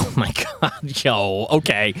up. Oh my god, yo.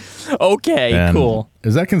 Okay, and cool.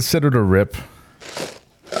 Is that considered a rip? Do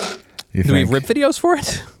we have rip videos for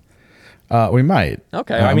it? We might.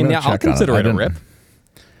 Okay, I'll consider it a rip.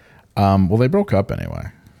 Well, they broke up anyway.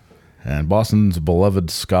 And Boston's beloved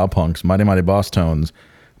ska punks, Mighty Boss Tones,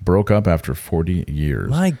 broke up after 40 years.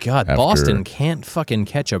 My God, Boston can't fucking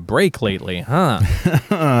catch a break lately, huh?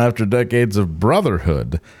 After decades of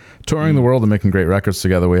brotherhood, touring the world and making great records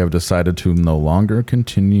together, we have decided to no longer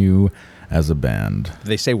continue as a band. Did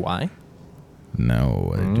they say why?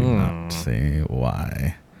 No, they do not say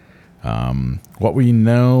why. What we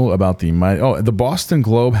know about the Mighty... Oh, the Boston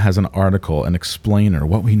Globe has an article, an explainer,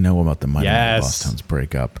 what we know about the Mighty Mighty Bosstones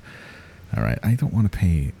breakup. All right, I don't want to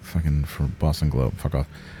pay fucking for Boston Globe. Fuck off.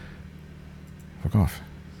 Fuck off.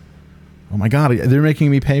 Oh my God, they're making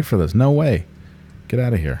me pay for this. No way. Get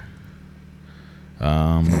out of here.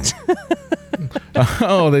 They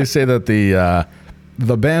say that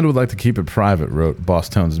the band would like to keep it private, wrote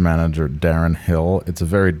Bosstones manager Darren Hill. It's a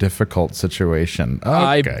very difficult situation. Okay.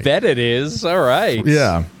 I bet it is. All right.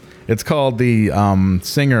 Yeah. It's called the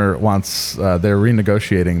singer wants, they're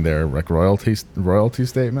renegotiating their royalty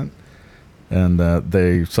statement. And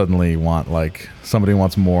they suddenly want, like, somebody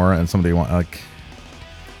wants more and somebody wants, like,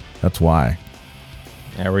 that's why.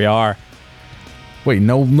 There we are. Wait,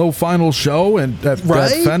 no final show at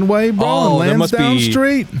Fenway, bro, and Lansdowne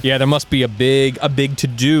Street? Yeah, there must be a big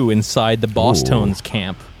to-do inside the Bosstones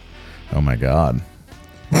camp. Oh, my God.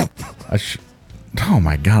 Oh,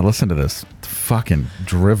 my God, listen to this fucking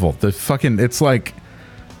drivel. It's like,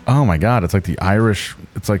 oh, my God, it's like the Irish,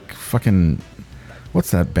 it's like fucking...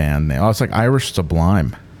 What's that band name? Oh, it's like Irish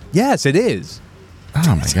Sublime. Yes, it is.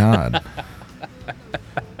 Oh, my God.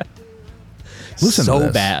 Listen to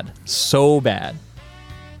this. Bad. So bad.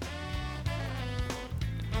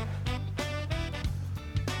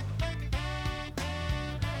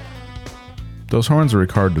 Those horns are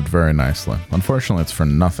recorded very nicely. Unfortunately, it's for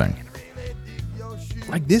nothing.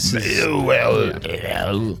 Like this is...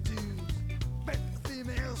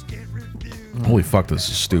 Holy fuck, this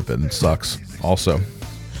is stupid and sucks. Also.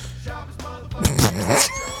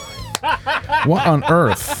 What on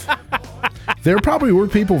earth? There probably were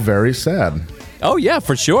people very sad. Oh, yeah,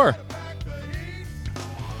 for sure.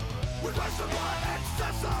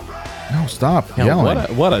 No, stop yelling.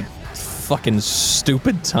 What a fucking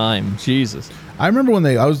stupid time. Jesus. I remember when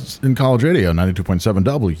I was in college radio, 92.7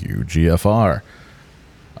 WGFR.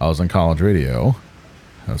 I was in college radio.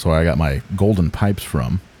 That's where I got my golden pipes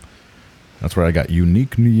from. That's where I got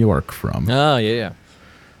Unique New York from. Oh, yeah.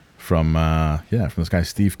 From this guy,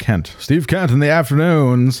 Steve Kent. Steve Kent in the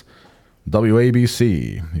afternoons. WABC.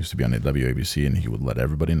 He used to be on the WABC, and he would let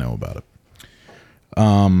everybody know about it.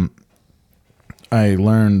 I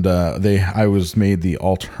learned I was made the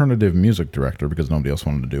alternative music director because nobody else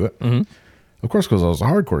wanted to do it. Mm-hmm. Of course, because I was a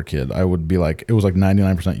hardcore kid, I would be like, it was like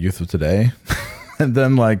 99% Youth of Today. And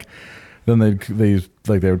then they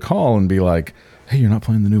would call and be like, hey, you're not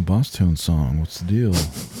playing the new Bosstones song. What's the deal?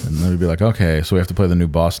 And they'd be like, okay, so we have to play the new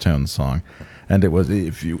Bosstones song. And it was,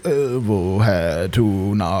 if you ever had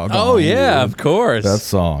to knock Oh, on yeah, wood. of course. That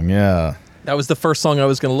song, yeah. That was the first song I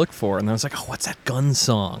was going to look for. And I was like, oh, what's that gun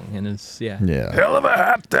song? And it's, Yeah. Hell of a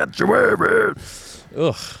hat that you wear.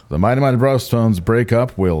 Ugh. The Mighty Mighty Bosstones break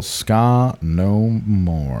up. Will ska no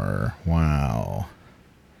more. Wow.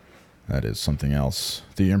 That is something else.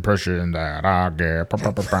 The impression that I get.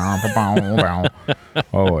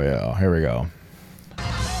 Oh, yeah. Here we go.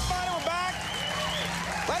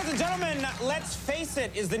 Ladies and gentlemen, Let's Face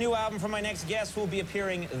It is the new album from my next guest who will be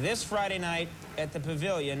appearing this Friday night at the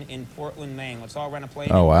Pavilion in Portland, Maine. Let's all rent a plane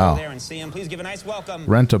and go there and see him. Please give a nice welcome.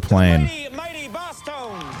 Rent a plane. To the Mighty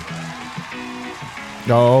Bosstones.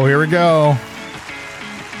 Oh, here we go.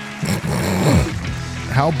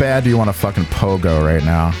 How bad do you want to fucking pogo right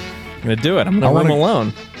now? I'm going to do it. I'm going to roam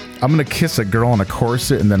alone. I'm going to kiss a girl in a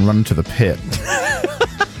corset and then run into the pit.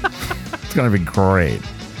 It's going to be great.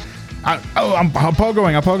 I'm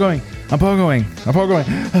pogoing.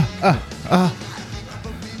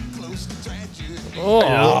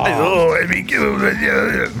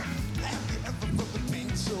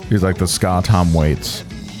 He's like the ska Tom Waits.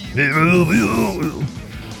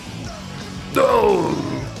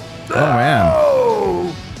 Oh, man.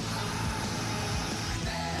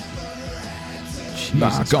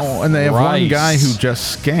 And they have one guy who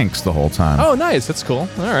just skanks the whole time. Oh, nice. That's cool.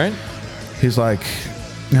 All right. He's like,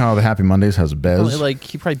 you know how the Happy Mondays has Bez? Like,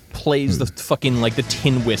 he probably plays the fucking, like, the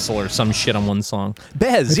tin whistle or some shit on one song.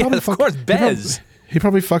 Bez. Yeah, of course, Bez. He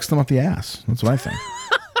probably fucks them up the ass. That's what I think.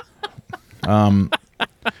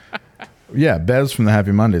 Yeah, Bez from the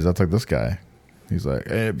Happy Mondays. That's like this guy. He's like,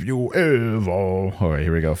 if you ever... All right,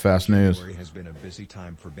 here we go. Fast news. February has been a busy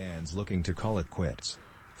time for bands looking to call it quits.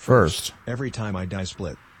 First, Every Time I Die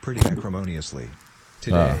split, pretty acrimoniously.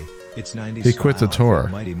 Today, it's 90s. He quit the tour.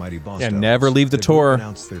 Mighty Bosstones. Yeah, never leave the tour.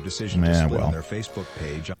 Announced their decision to split on their Facebook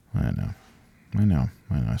page. I know.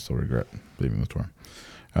 I still regret leaving the tour.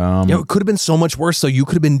 It could have been so much worse. So you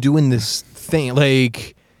could have been doing this thing could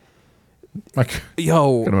have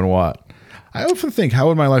been what? I often think, how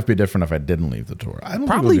would my life be different if I didn't leave the tour? I don't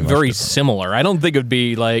probably think it would be very much different. similar. I don't think it'd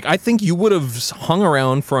be like. I think you would have hung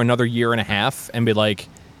around for another year and a half and be like,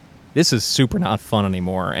 "This is super not fun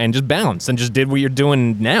anymore," and just bounced and just did what you're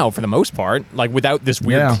doing now for the most part, like without this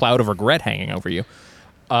weird cloud of regret hanging over you.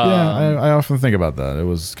 I often think about that. It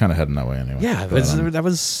was kind of heading that way anyway. Yeah, that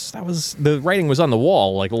was the writing was on the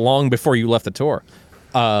wall like long before you left the tour.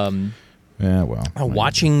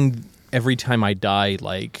 Watching Every Time I Die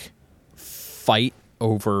like fight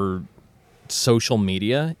over social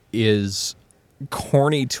media is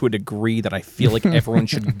corny to a degree that I feel like everyone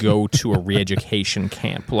should go to a re-education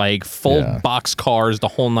camp, like full box cars, the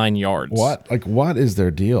whole 9 yards. What is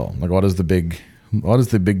their deal? Like, what is the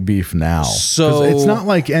big beef now? So it's not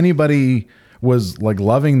like anybody was like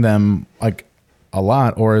loving them like a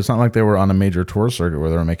lot, or it's not like they were on a major tour circuit where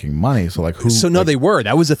they were making money. So like who? So no, they were.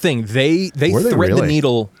 That was the thing. They thread the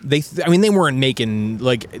needle. They weren't making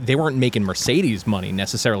Mercedes money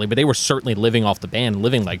necessarily, but they were certainly living off the band,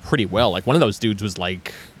 living like pretty well. Like one of those dudes was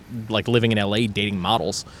like living in LA dating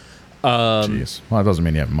models. Jeez. Well, that doesn't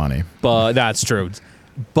mean you have money. But that's true.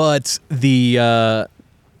 But I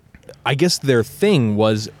guess their thing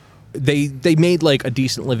was they made like a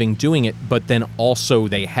decent living doing it, but then also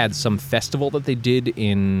they had some festival that they did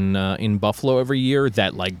in Buffalo every year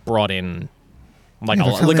that like brought in like a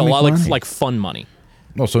lot like fun money.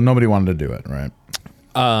 Oh, so nobody wanted to do it, right?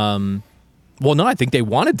 Well, no, I think they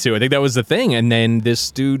wanted to. I think that was the thing, and then this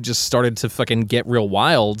dude just started to fucking get real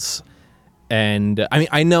wild. And I mean,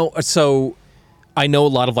 I know a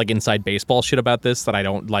lot of like inside baseball shit about this that I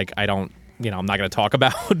don't. I'm not going to talk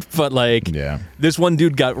about, but like this one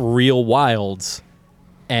dude got real wild,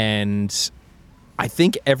 and I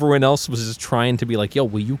think everyone else was just trying to be like, yo,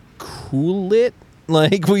 will you cool it?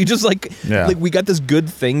 Like, will you just like we got this good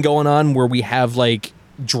thing going on where we have like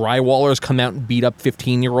drywallers come out and beat up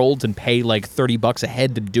 15-year-olds and pay like $30 a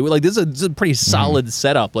head to do it. Like, this is a pretty solid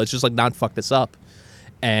setup. Let's just like not fuck this up.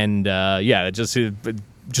 And it just wasn't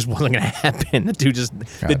going to happen.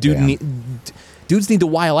 Dudes need to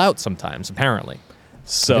while out sometimes, apparently.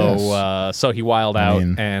 So he wiled out,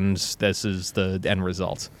 and this is the end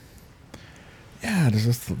result. Yeah,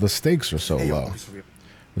 the stakes are so low.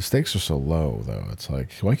 The stakes are so low, though. It's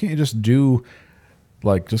like, why can't you just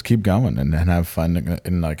just keep going and have fun?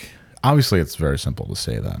 And like, obviously, it's very simple to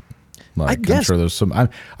say that. Like, I guess.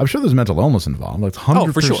 I'm sure there's mental illness involved. Like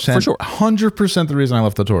 100%, for sure. 100% the reason I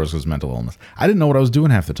left the tour is because mental illness. I didn't know what I was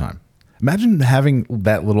doing half the time. Imagine having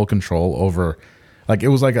that little control over. Like, it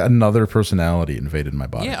was like another personality invaded my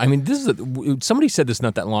body. Yeah, I mean, somebody said this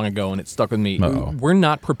not that long ago, and it stuck with me. We're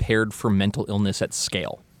not prepared for mental illness at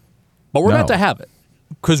scale, but we're about to have it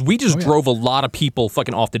because we just drove a lot of people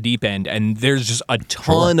fucking off the deep end, and there's just a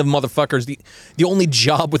ton of motherfuckers. The only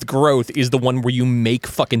job with growth is the one where you make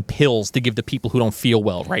fucking pills to give to people who don't feel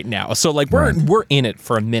well right now. So like we're in it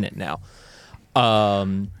for a minute now.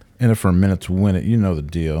 In it for a minute to win it. You know the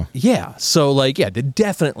deal. Yeah. So,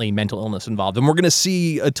 definitely mental illness involved. And we're going to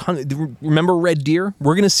see a ton. Remember Red Deer?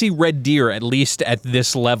 We're going to see Red Deer at least at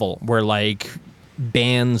this level where, like,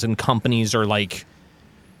 bands and companies are, like,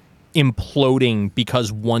 imploding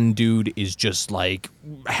because one dude is just, like,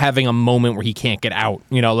 having a moment where he can't get out.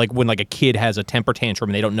 You know, like when, like, a kid has a temper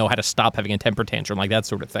tantrum and they don't know how to stop having a temper tantrum, like that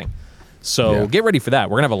sort of thing. So, get ready for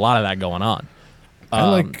that. We're going to have a lot of that going on.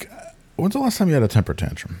 When's the last time you had a temper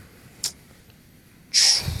tantrum?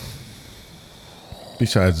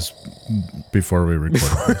 Besides, before we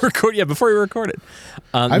recorded. Before we recorded.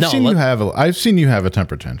 I've seen you have a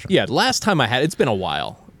temper tantrum. Yeah, last time I had it's been a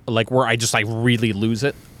while. Like where I just like really lose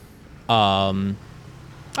it. I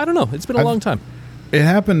don't know. It's been a long time. It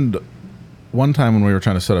happened one time when we were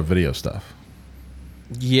trying to set up video stuff.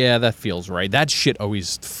 Yeah, that feels right. That shit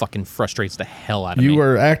always fucking frustrates the hell out of me. You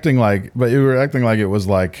were acting like it was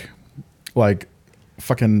like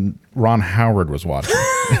fucking Ron Howard was watching.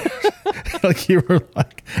 Like you were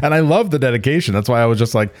like, and I love the dedication. That's why I was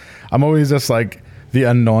just like, I'm always just like the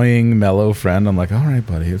annoying mellow friend. I'm like, all right,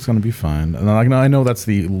 buddy, it's gonna be fine. And I'm like, no, I know that's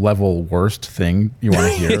the level worst thing you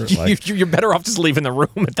want to hear. Like, you're better off just leaving the room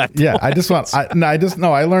at that point. Yeah,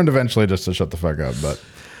 I learned eventually just to shut the fuck up. But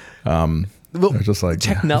it's just like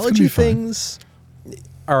technology things.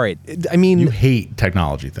 All right, I mean, you hate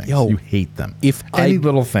technology things. You hate them.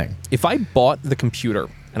 Little thing. If I bought the computer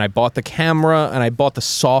and I bought the camera and I bought the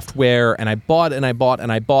software and I bought and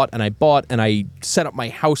I set up my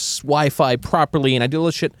house Wi-Fi properly and I do all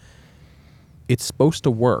this shit, it's supposed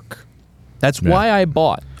to work. That's why I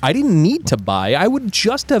bought. I didn't need to buy. I would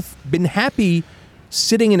just have been happy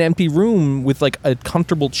sitting in an empty room with like a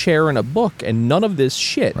comfortable chair and a book and none of this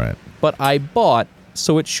shit. Right. But I bought,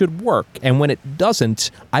 so it should work. And when it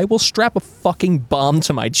doesn't, I will strap a fucking bomb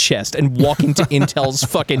to my chest and walk into Intel's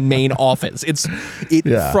fucking main office.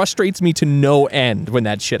 It frustrates me to no end when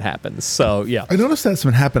that shit happens. So, yeah. I noticed that's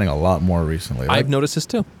been happening a lot more recently. I've noticed this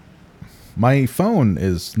too. My phone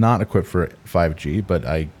is not equipped for 5G, but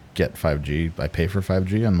I get 5G. I pay for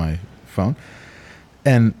 5G on my phone.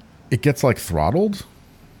 And it gets like throttled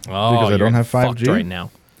because I don't have 5G right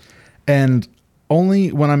now. And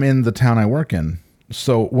only when I'm in the town I work in.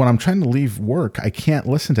 So when I'm trying to leave work, I can't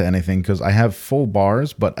listen to anything because I have full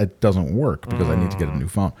bars, but it doesn't work because I need to get a new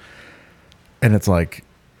phone. And it's like,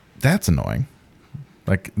 that's annoying.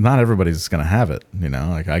 Like, not everybody's going to have it, you know?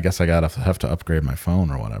 Like, I guess I have to upgrade my phone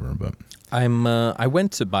or whatever, but... I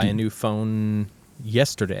went to buy a new phone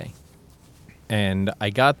yesterday, and I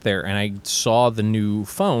got there, and I saw the new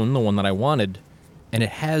phone, the one that I wanted, and it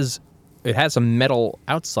has a metal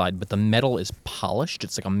outside, but the metal is polished.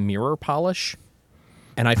 It's like a mirror polish.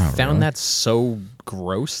 And I found that so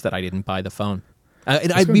gross that I didn't buy the phone.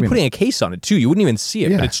 And I'd be putting a case on it too. You wouldn't even see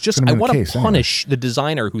it. Yeah, but it's just I want to punish the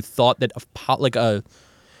designer who thought that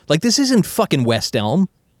like this isn't fucking West Elm,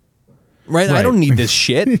 right? I don't need this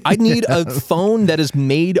shit. I need a phone that is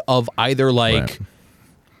made of either like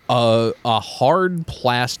a hard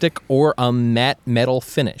plastic or a matte metal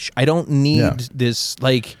finish. I don't need this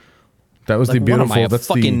like. That was the beautiful. What am I, a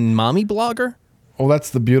fucking mommy blogger? Well,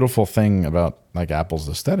 that's the beautiful thing about like Apple's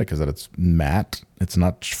aesthetic is that it's matte. It's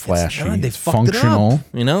not flashy. It's functional. It up.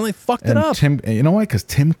 You know, they fucked it up. You know why? Because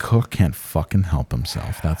Tim Cook can't fucking help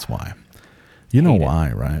himself. That's why. You know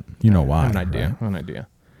why, right? You know why. I have an idea. Right? I have an idea.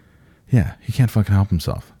 Yeah, he can't fucking help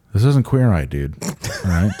himself. This isn't Queer Eye, dude.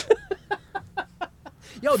 All right?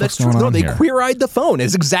 Yo, that's true. No, they queer-eyed the phone.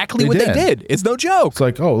 It's exactly what they did. It's no joke. It's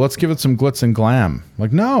like, oh, let's give it some glitz and glam.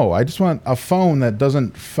 Like, no, I just want a phone that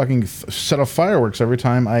doesn't fucking set off fireworks every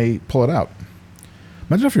time I pull it out.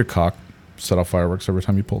 Imagine if your cock set off fireworks every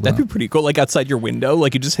time you pulled it out. That'd be pretty cool. Like outside your window,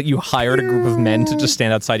 like you hired a group of men to just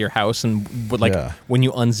stand outside your house and would when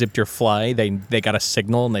you unzipped your fly, they got a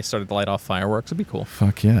signal and they started to light off fireworks. It'd be cool.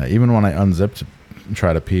 Fuck yeah. Even when I unzipped and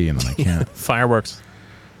try to pee and then I can't. Fireworks.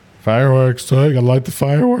 Fireworks. So I gotta light the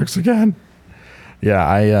fireworks again. Yeah,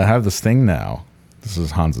 I have this thing now. This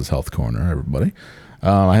is Hans's Health Corner, everybody.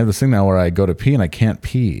 I have this thing now where I go to pee and I can't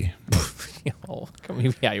pee. We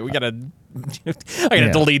gotta. I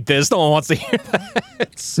gotta delete this. No one wants to hear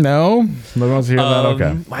that. No one wants to hear that.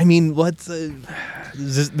 Okay. I mean, what's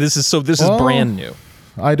this is brand new.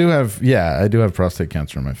 I do have prostate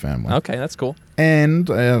cancer in my family. Okay, that's cool. And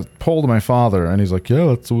I polled my father, and he's like, "Yeah,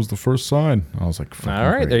 that was the first sign." I was like, "All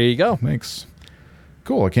right, there you go. Thanks.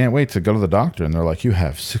 Cool. I can't wait to go to the doctor." And they're like, "You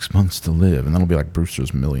have 6 months to live," and then it'll be like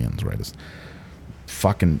Brewster's Millions, right? Just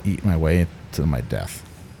fucking eat my way to my death.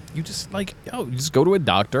 You just you just go to a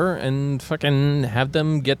doctor and fucking have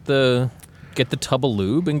them get the tub of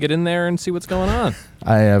lube and get in there and see what's going on.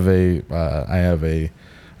 I have an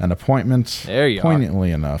appointment. There you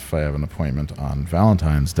Poignantly enough, I have an appointment on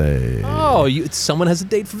Valentine's Day. Oh, someone has a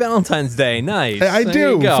date for Valentine's Day. Nice. I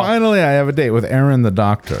do. Finally, I have a date with Aaron, the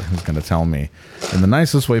doctor, who's going to tell me in the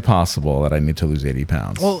nicest way possible that I need to lose 80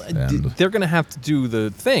 pounds. Well, they're going to have to do the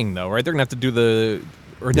thing, though, right? They're going to have to do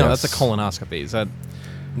that's a colonoscopy. Is that...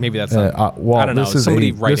 Maybe that's not... I don't know.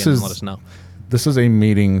 Somebody write in and let us know. This is a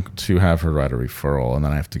meeting to have her write a referral, and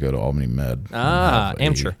then I have to go to Albany Med.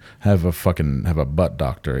 Amcher. Have a butt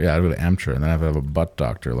doctor. Yeah, I go to Amcher, and then I have to have a butt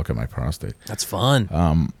doctor look at my prostate. That's fun.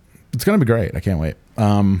 It's going to be great. I can't wait.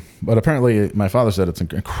 But apparently, my father said it's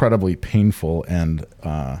incredibly painful and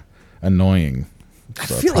annoying. I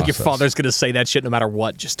feel like your father's going to say that shit no matter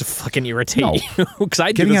what, just to fucking irritate you. Because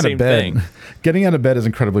I do the same thing. Getting out of bed is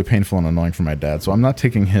incredibly painful and annoying for my dad. So I'm not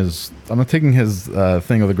taking his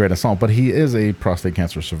thing with a great assault. But he is a prostate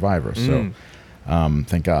cancer survivor. So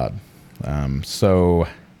thank God.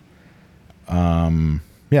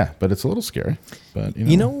 Yeah, but it's a little scary. But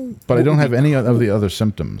but I don't have any of the other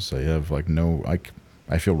symptoms. I have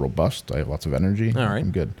I feel robust. I have lots of energy. All right,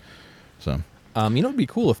 I'm good. So it'd be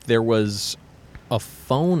cool if there was a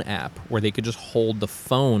phone app where they could just hold the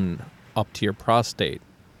phone up to your prostate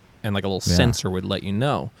and like a little sensor would let you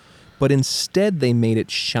know. But instead they made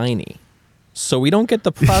it shiny. So we don't get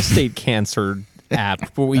the prostate cancer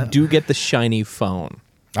app, but we do get the shiny phone.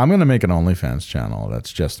 I'm going to make an OnlyFans channel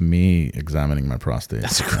that's just me examining my prostate.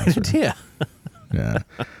 That's a great idea. Yeah.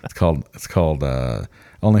 It's called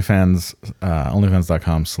OnlyFans,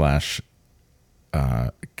 OnlyFans.com/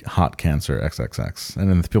 hot cancer XXX. And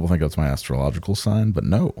then people think it's my astrological sign, but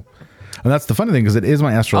no. And that's the funny thing, because it is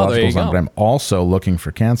my astrological sign, but I'm also looking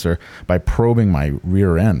for Cancer by probing my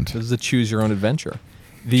rear end. This is a choose your own adventure.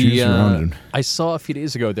 I saw a few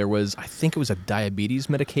days ago I think it was a diabetes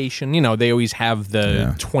medication. You know, they always have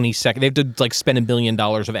the 20-second. They have to like spend $1 million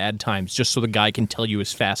of ad times just so the guy can tell you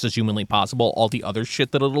as fast as humanly possible all the other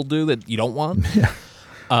shit that it'll do that you don't want. Yeah.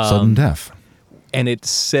 Sudden death. And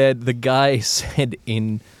the guy said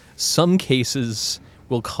in some cases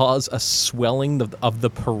will cause a swelling of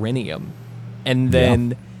the perineum. And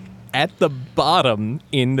then at the bottom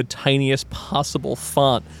in the tiniest possible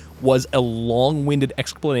font was a long-winded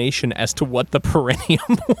explanation as to what the perineum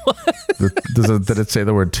was. Did it say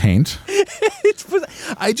the word taint?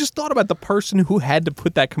 I just thought about the person who had to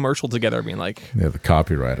put that commercial together being like... Yeah, the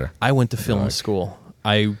copywriter. I went to film school.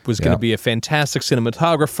 I was going to be a fantastic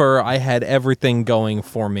cinematographer. I had everything going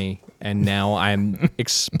for me. And now I'm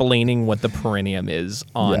explaining what the perineum is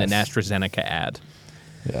on an AstraZeneca ad.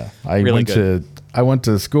 Yeah, I went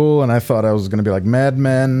to school and I thought I was going to be like Mad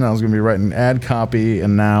Men. I was going to be writing ad copy,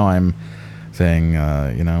 and now I'm saying,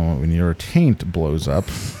 when your taint blows up,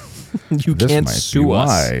 you can't sue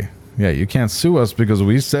us. Yeah, you can't sue us because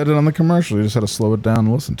we said it on the commercial. You just had to slow it down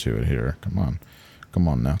and listen to it here. Come on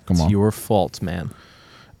now. It's your fault, man.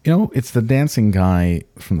 It's the dancing guy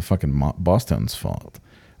from the fucking Boston's fault.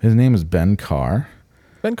 His name is Ben Carr.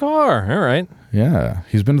 Ben Carr, all right. Yeah,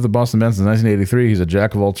 he's been to the Boston Band since 1983. He's a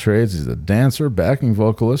jack of all trades. He's a dancer, backing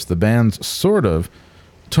vocalist, the band's sort of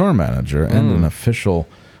tour manager, and an official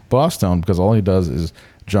Boston, because all he does is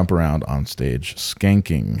jump around on stage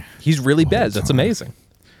skanking. He's really Bez. That's amazing.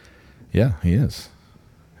 Yeah, he is.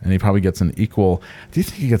 And he probably gets an equal... Do you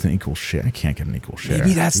think he gets an equal share? I can't get an equal share.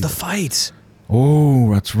 Maybe that's the fight.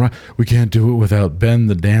 Oh, that's right. We can't do it without Ben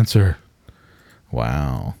the dancer.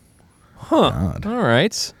 Wow. Huh. God. All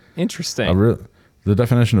right. Interesting. The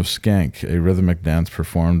definition of skank, a rhythmic dance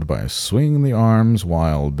performed by swinging the arms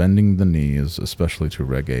while bending the knees, especially to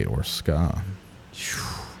reggae or ska.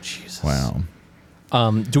 Jesus. Wow.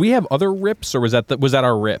 Do we have other rips, or was that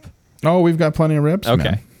our rip? Oh, we've got plenty of rips. Okay.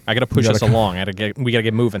 Man. I got to push us along. We got to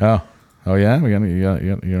get moving. Oh yeah.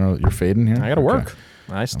 You're fading here. I got to work.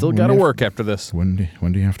 I still got to work after this. When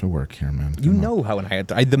do you have to work here, man? You know how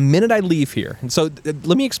the minute I leave here. And so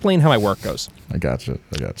let me explain how my work goes. I got you.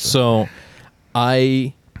 So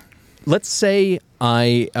let's say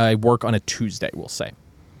I work on a Tuesday, we'll say.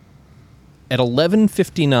 At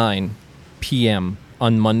 11:59 p.m.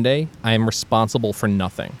 on Monday, I am responsible for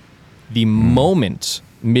nothing. The moment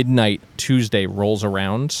midnight Tuesday rolls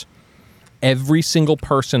around, every single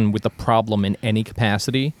person with a problem in any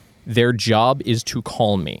capacity, their job is to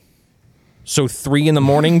call me. So 3 in the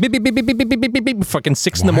morning, beep, beep, beep, beep, beep, beep, beep, beep, beep, fucking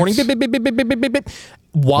 6 in the morning, beep, beep, beep, beep, beep, beep, beep, beep.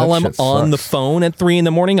 While I'm on the phone at 3 in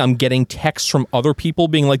the morning, I'm getting texts from other people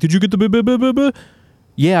being like, did you get the beep, beep, beep, beep, beep?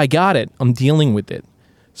 Yeah, I got it. I'm dealing with it.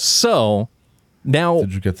 So now...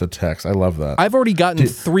 Did you get the text? I love that. I've already gotten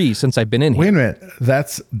 3 since I've been in here. Wait a minute.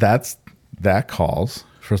 That calls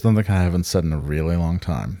for something I haven't said in a really long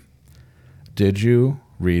time. Did you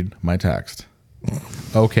read my text?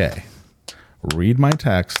 Okay. Read my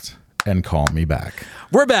text and call me back.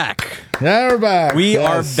 We're back. Yeah, we're back. We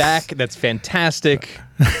are back. That's fantastic.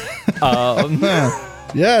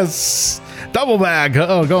 Yes. Double back.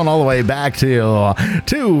 Going all the way back to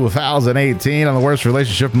 2018 on the worst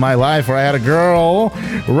relationship of my life, where I had a girl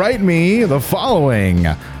write me the following.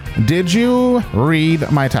 Did you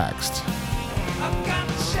read my text?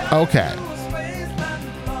 Okay.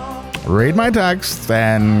 Read my text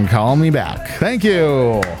and call me back. Thank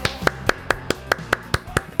you.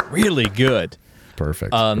 Really good.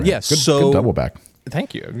 Perfect. Yes. Good double back.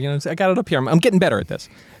 Thank you. I got it up here. I'm getting better at this.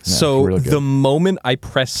 Yeah, so really the moment I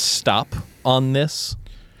press stop on this,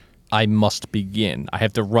 I must begin. I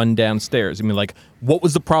have to run downstairs. I mean, like, what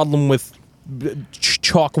was the problem with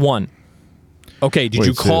chalk 1? Okay, did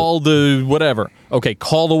you call the whatever? Okay,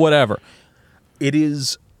 call the whatever. It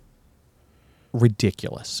is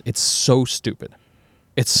ridiculous. It's so stupid.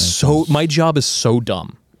 My job is so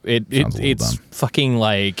dumb. It's dumb. Fucking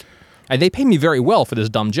like, they pay me very well for this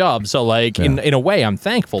dumb job. So like, in a way, I'm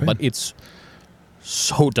thankful, but it's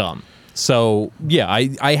so dumb. So yeah,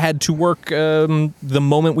 I had to work the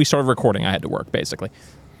moment we started recording. I had to work basically.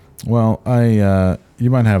 Well, you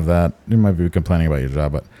might have that. You might be complaining about your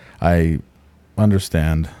job, but I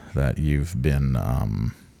understand that you've been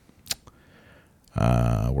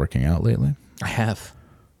working out lately. I have.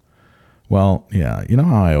 Well, yeah. You know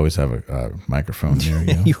how I always have a microphone near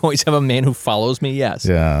you? You always have a man who follows me? Yes.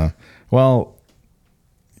 Yeah. Well,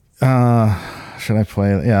 Should I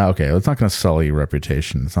play it? Yeah, okay. It's not going to sully your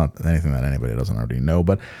reputation. It's not anything that anybody doesn't already know.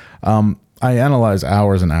 But I analyze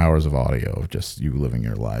hours and hours of audio of just you living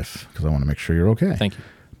your life because I want to make sure you're okay. Thank you.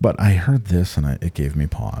 But I heard this and it gave me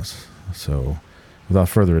pause. So without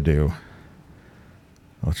further ado,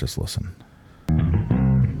 let's just listen.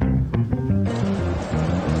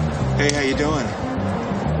 Hey, how you doing?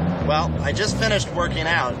 Well, I just finished working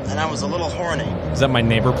out, and I was a little horny. Is that my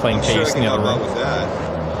neighbor playing bass in the other room? With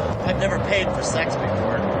that. I've never paid for sex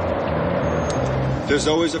before. There's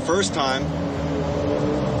always a first time.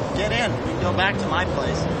 Get in. We can go back to my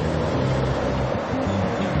place.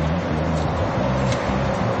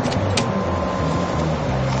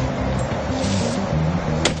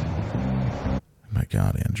 My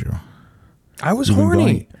God, Andrew. I was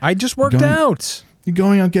horny. I just worked out. You're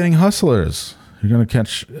going out getting hustlers. You're going to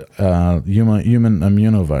catch human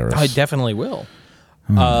immunovirus. I definitely will.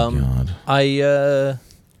 Oh, my God.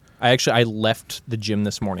 I left the gym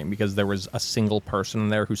this morning because there was a single person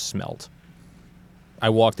there who smelled. I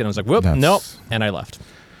walked in and I was like, whoop, nope, and I left.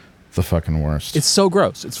 The fucking worst. It's so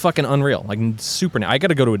gross. It's fucking unreal. Like, super. I got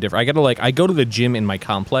to go to a different. I go to the gym in my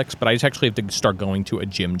complex, but I just actually have to start going to a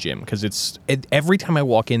gym because every time I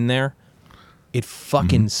walk in there, it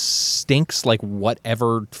fucking stinks like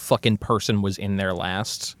whatever fucking person was in there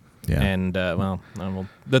last. Yeah. And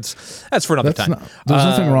that's for another time. There's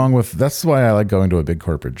nothing wrong with. That's why I like going to a big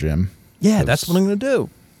corporate gym. Yeah, that's what I'm gonna do.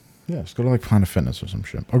 Yeah, just go to like Planet Fitness or some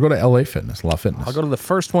shit, or go to LA Fitness, La Fitness. I'll go to the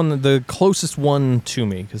first one, the closest one to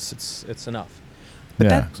me, because it's enough. But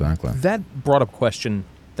exactly. That brought up a question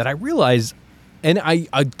that I realized, and I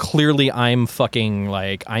clearly I'm fucking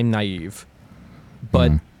like I'm naive,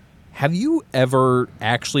 but have you ever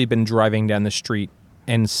actually been driving down the street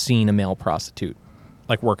and seen a male prostitute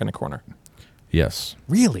like working a corner? Yes.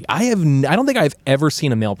 Really? I don't think I've ever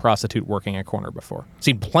seen a male prostitute working a corner before.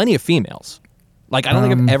 Seen plenty of females. Like, I don't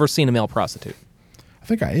think I've ever seen a male prostitute. I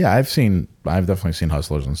think I've definitely seen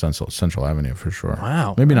hustlers on Central Avenue for sure.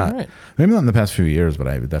 Wow. Maybe not in the past few years, but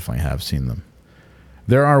I definitely have seen them.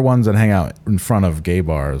 There are ones that hang out in front of gay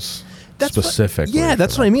bars specifically.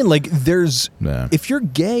 That's what I mean. Like, if you're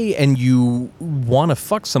gay and you want to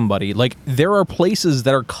fuck somebody, like, there are places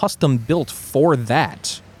that are custom built for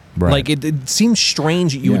that. Right. Like, it seems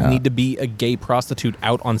strange that you would need to be a gay prostitute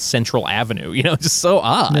out on Central Avenue. You know, it's just so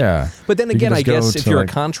odd. Yeah. But then again, I guess if you're a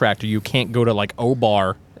contractor, you can't go to, like,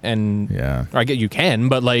 O-Bar and... Yeah. Or I guess you can,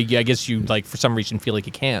 but, like, I guess you, like, for some reason feel like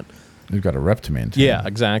you can't. You've got a rep to maintain. Yeah,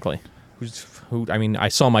 exactly. I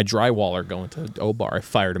saw my drywaller going to O-Bar. I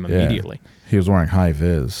fired him immediately. He was wearing high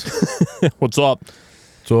vis. What's up?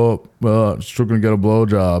 Still gonna get a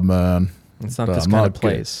blowjob, man. It's not this kind of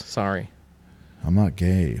place. Sorry. I'm not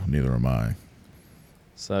gay. Neither am I.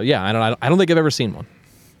 So yeah, I don't think I've ever seen one.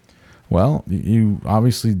 Well, you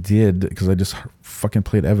obviously did because I just fucking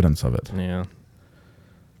played evidence of it. Yeah.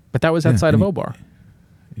 But that was outside of O-Bar.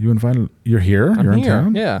 You're here? You're in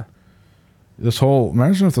town? Yeah.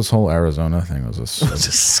 Imagine if this whole Arizona thing was a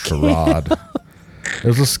charade. It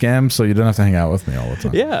was a scam, so you didn't have to hang out with me all the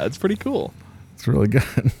time. Yeah, it's pretty cool. It's really good.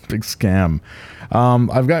 Big scam.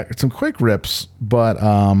 I've got some quick rips, but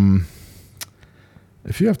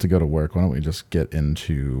if you have to go to work, why don't we just get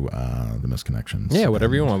into the misconnections? Yeah,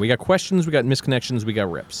 whatever you want. We got questions, we got misconnections, we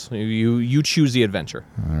got rips. You choose the adventure.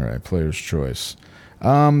 All right, player's choice.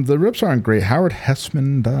 The rips aren't great. Howard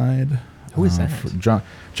Hessman died. Who is that?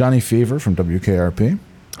 Johnny Fever from WKRP.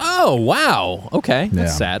 Oh, wow. Okay,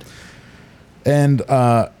 that's sad. And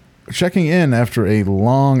checking in after a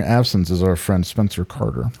long absence is our friend Spencer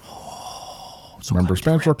Carter. Oh, remember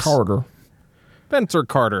Spencer Carter? Spencer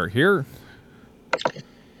Carter here.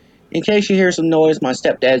 In case you hear some noise, my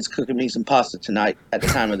stepdad's cooking me some pasta tonight at the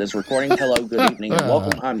time of this recording. Hello, good evening, and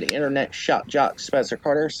welcome. I'm the internet shock jock Spencer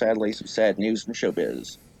Carter. Sadly, some sad news from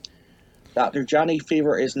showbiz. Dr. Johnny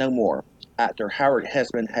Fever is no more. Actor Howard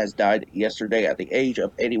Hessman has died yesterday at the age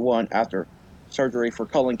of 81 after surgery for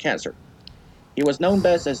colon cancer. He was known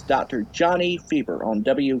best as Dr. Johnny Fever on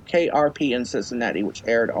WKRP in Cincinnati, which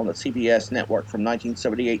aired on the CBS network from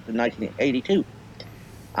 1978 to 1982.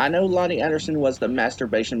 I know Lonnie Anderson was the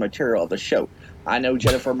masturbation material of the show. I know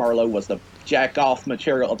Jennifer Marlowe was the jack-off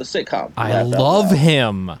material of the sitcom. I love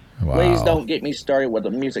him. Wow. Please don't get me started with the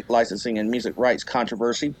music licensing and music rights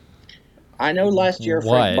controversy. I know last year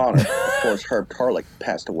Frank Bonner, of course Herb Tarlick,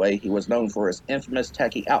 passed away. He was known for his infamous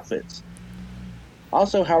tacky outfits.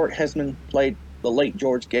 Also, Howard Hessman played the late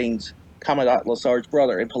George Gaines, Commandant Lassard's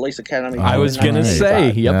brother in Police Academy. I was going to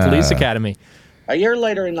say, Police Academy. A year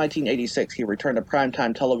later, in 1986, he returned to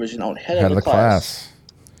primetime television on Head of the Class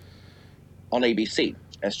on ABC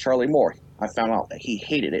as Charlie Moore. I found out that he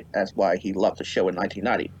hated it. That's why he left the show in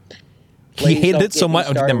 1990. He hated it so much.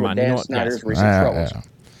 Oh, never mind. Dan Snyder's recent troubles.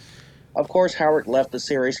 Of course, Howard left the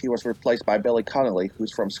series. He was replaced by Billy Connolly,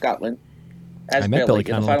 who's from Scotland, as Billy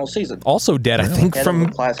in the final season. Also dead, I think, from the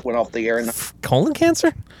class went off the air in colon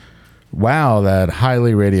cancer. Wow, that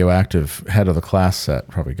highly radioactive head of the class set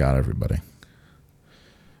probably got everybody.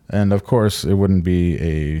 And of course, it wouldn't be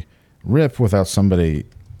a rip without somebody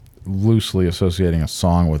loosely associating a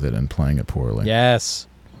song with it and playing it poorly. Yes.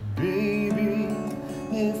 Baby,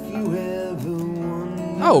 if you ever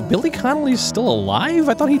wondered, oh, Billy Connolly's still alive?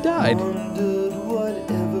 I thought he died.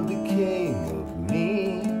 Whatever became of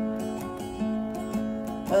me,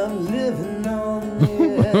 I'm living on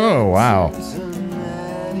the oh, wow.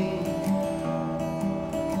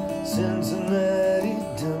 Cincinnati,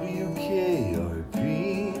 WKRP.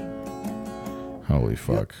 Holy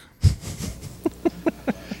fuck.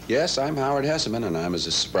 Yes, I'm Howard Hesseman, and I'm as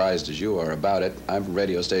surprised as you are about it. I'm from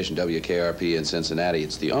radio station WKRP in Cincinnati.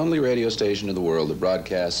 It's the only radio station in the world that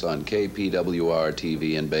broadcasts on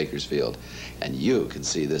KPWR-TV in Bakersfield. And you can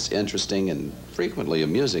see this interesting and frequently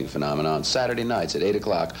amusing phenomenon Saturday nights at 8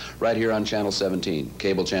 o'clock right here on Channel 17,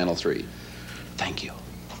 Cable Channel 3. Thank you.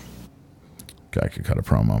 Guy could cut a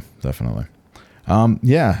promo, definitely.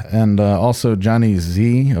 Yeah, and also Johnny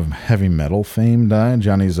Z of heavy metal fame died.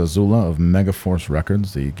 Johnny Zazula of Megaforce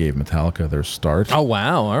Records. He gave Metallica their start. Oh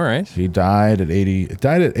wow! All right. He died at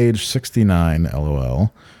age 69.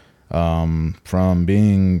 LOL. From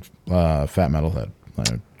being fat metalhead.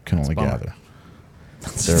 I can only gather.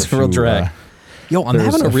 It's a real drag. Yo, I'm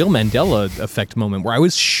having a real Mandela effect moment where I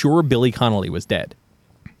was sure Billy Connolly was dead,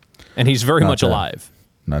 and he's very much alive.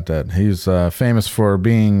 Not dead. He's famous for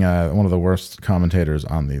being one of the worst commentators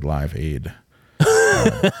on the Live Aid.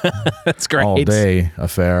 That's great. All-day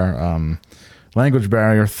affair. Language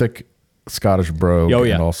barrier, thick Scottish brogue,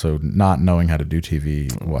 and also not knowing how to do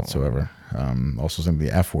TV whatsoever. Also saying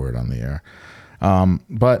the F word on the air.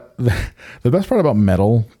 But the best part about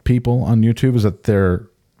metal people on YouTube is that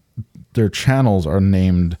their channels are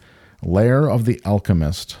named Lair of the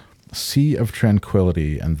Alchemist, Sea of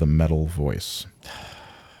Tranquility, and The Metal Voice.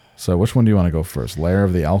 So which one do you want to go first? Lair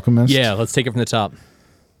of the Alchemist? Yeah, let's take it from the top.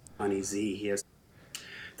 Johnny Z.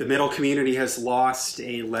 The metal community has lost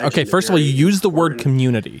a legend. Okay, first of all, you use the word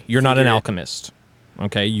community. You're not an alchemist.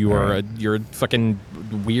 Okay, you're a fucking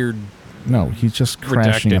weird. No, he's just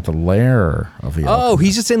crashing at the lair of the alchemist. Oh,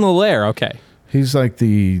 he's just in the lair. Okay. He's like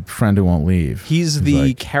the friend who won't leave. He's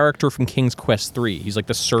the character from King's Quest 3. He's like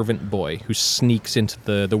the servant boy who sneaks into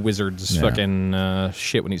the wizard's fucking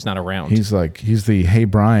shit when he's not around. He's the, hey,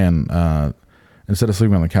 Brian, instead of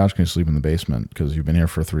sleeping on the couch, can you sleep in the basement? Because you've been here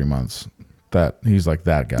for 3 months. He's like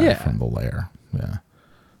that guy from the lair. Yeah.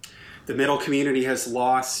 The metal community has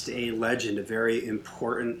lost a legend, a very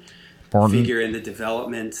important figure in the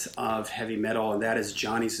development of heavy metal, and that is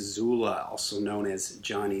Johnny Zazula, also known as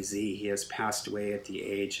Johnny Z. He has passed away at the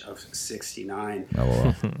age of 69.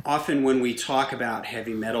 Often when we talk about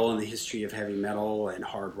heavy metal and the history of heavy metal and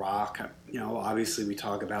hard rock, obviously we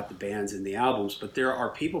talk about the bands and the albums, but there are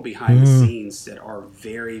people behind the scenes that are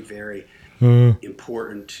very, very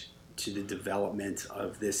important to the development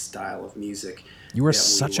of this style of music you are that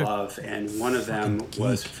such we a love. And one of them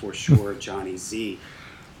was for sure Johnny Z,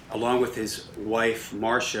 along with his wife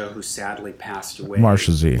Marcia, who sadly passed away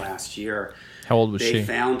last year. How old was she? They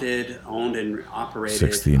founded, owned, and operated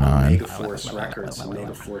 69. Megaforce Records. And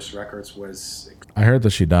Megaforce Records was... I heard that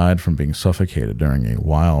she died from being suffocated during a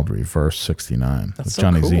wild reverse 69 with so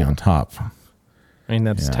Johnny cool. Z on top. I mean,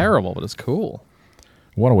 that's terrible, but it's cool.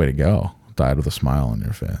 What a way to go. Died with a smile on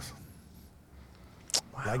your face.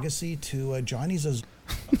 Legacy to Johnny's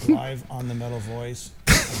live on the Metal Voice.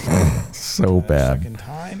 So bad. Second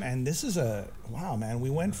time, and this is wow, man.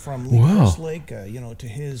 We went from Lee Lake, to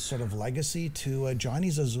his sort of legacy to Johnny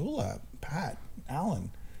Zazula, Pat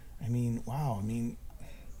Allen. I mean, wow. I mean,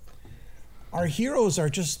 our heroes are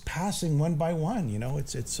just passing one by one.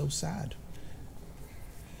 It's so sad.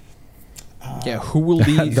 Who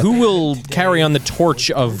will carry on the torch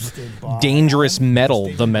of dangerous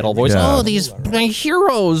metal? The Metal Voice. Yeah. Oh, these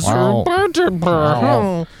heroes are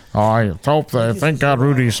Oh, I hope thank God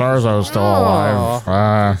Rudy Sarzo's still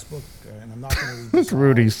alive.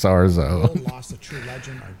 Rudy Sarzo. Lost a true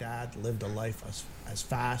legend. Our dad lived a life as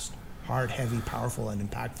fast, hard, heavy, powerful, and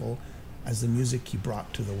impactful as the music he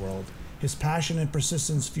brought to the world. His passion and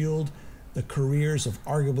persistence fueled the careers of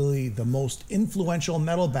arguably the most influential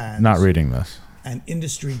metal bands. Not reading this. And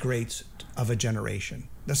industry greats of a generation.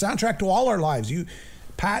 The soundtrack to all our lives.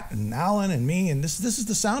 Pat and Alan and me, and this is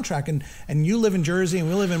the soundtrack. And you live in Jersey and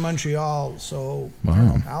we live in Montreal. So,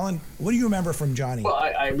 Alan, what do you remember from Johnny? Well,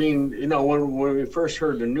 I mean, when we first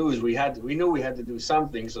heard the news, we knew we had to do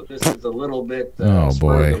something. So this is a little bit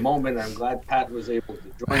spur of the moment. I'm glad Pat was able to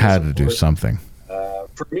join us. Had to do something.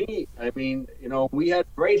 For me, I mean, we had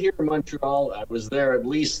right here in Montreal. I was there at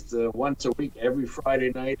least once a week, every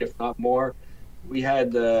Friday night, if not more. We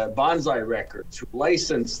had Bonsai Records, who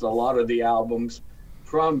licensed a lot of the albums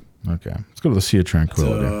from. Okay, let's go to the Sea of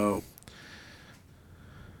Tranquility.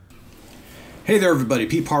 Hey there, everybody.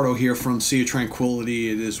 Pete Pardo here from Sea of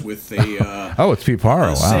Tranquility. It is with a it's Pete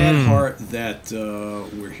Pardo. Sad heart that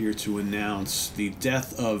we're here to announce the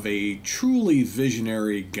death of a truly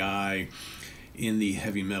visionary guy in the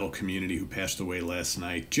heavy metal community who passed away last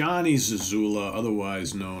night. Johnny Zazula,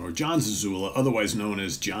 otherwise known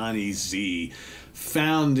as Johnny Z,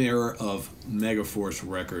 founder of Megaforce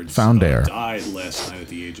Records, died last night at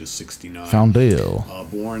the age of 69. Born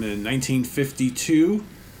in 1952.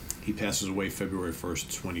 He passes away February 1st,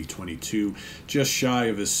 2022, just shy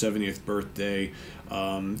of his 70th birthday.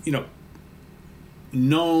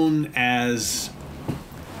 Known as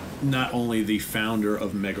not only the founder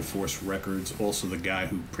of Megaforce Records, also the guy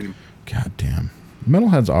who pretty much... God damn.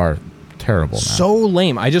 Metalheads are terrible now. So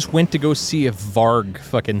lame. I just went to go see if Varg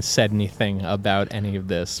fucking said anything about any of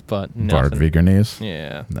this, but nothing. Varg Vikernes?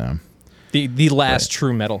 Yeah. No. The last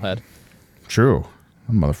true metalhead. True.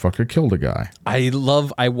 That motherfucker killed a guy. I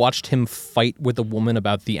watched him fight with a woman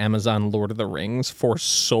about the Amazon Lord of the Rings for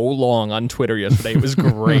so long on Twitter yesterday. It was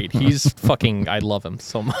great. He's fucking... I love him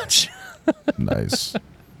so much. Nice.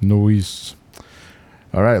 Noise.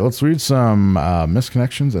 All right, let's read some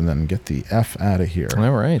misconnections and then get the F out of here. All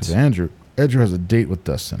right. Andrew has a date with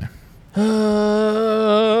Destiny.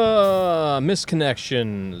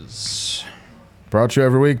 Misconnections. Brought to you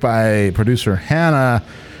every week by producer Hannah,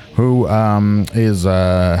 who has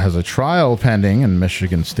a trial pending in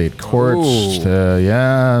Michigan State courts.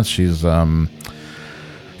 She's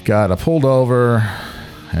got pulled over,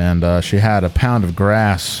 and she had a pound of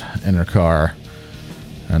grass in her car,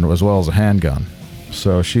 and as well as a handgun.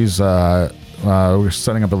 So she's we're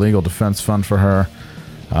setting up a legal defense fund for her,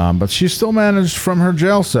 but she still managed from her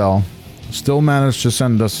jail cell, to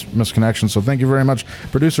send us misconnections. So thank you very much,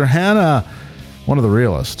 producer Hannah, one of the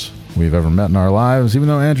realest we've ever met in our lives, even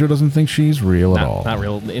though Andrew doesn't think she's real at all. Not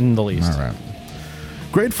real in the least. All right.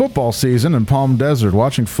 Great football season in Palm Desert.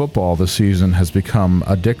 Watching football this season has become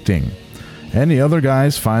addicting. Any other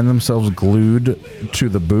guys find themselves glued to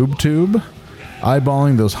the boob tube,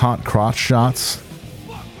 eyeballing those hot crotch shots?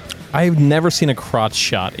 I've never seen a crotch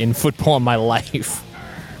shot in football in my life.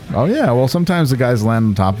 Oh, yeah. Well, sometimes the guys land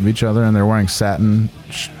on top of each other and they're wearing satin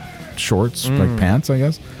shorts, like pants, I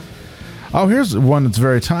guess. Oh, here's one that's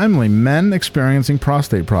very timely. Men experiencing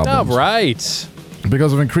prostate problems. Oh, right.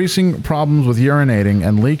 Because of increasing problems with urinating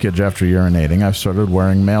and leakage after urinating, I've started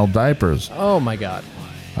wearing male diapers. Oh, my God.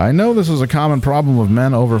 I know this is a common problem with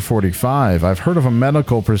men over 45. I've heard of a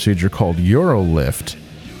medical procedure called Urolift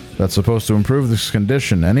that's supposed to improve this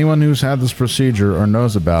condition. Anyone who's had this procedure or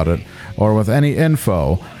knows about it, or with any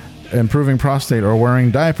info, improving prostate or wearing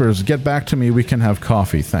diapers, get back to me. We can have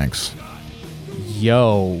coffee. Thanks.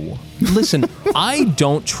 Yo. Listen, I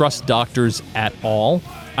don't trust doctors at all.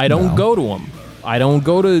 I don't go to them. I don't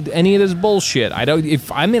go to any of this bullshit.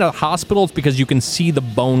 If I'm in a hospital, it's because you can see the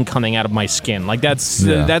bone coming out of my skin. Like that's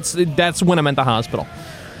when I'm at the hospital.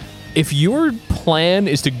 If your plan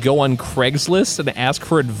is to go on Craigslist and ask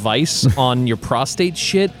for advice on your prostate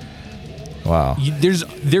shit, wow,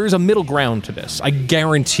 there's a middle ground to this. I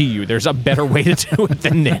guarantee you, there's a better way to do it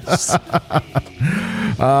than this.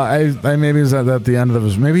 I maybe is at the end of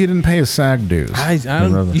his. Maybe he didn't pay his SAG dues.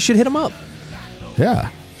 You should hit him up. Yeah,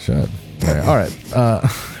 should. Okay, all right.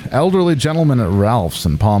 Elderly gentleman at Ralph's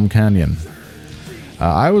in Palm Canyon.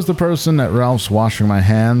 I was the person at Ralph's washing my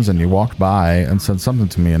hands, and he walked by and said something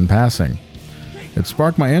to me in passing. It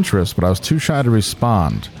sparked my interest, but I was too shy to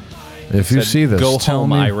respond. If you see this, tell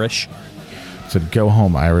me. Go home, Irish. Said, go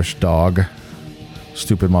home, Irish dog.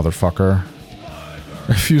 Stupid motherfucker.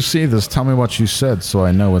 If you see this, tell me what you said so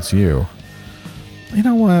I know it's you. You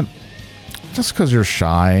know what? Just because you're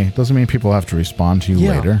shy doesn't mean people have to respond to you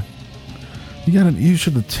later. You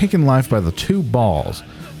should have taken life by the two balls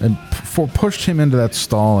and pushed him into that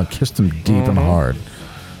stall and kissed him deep and hard.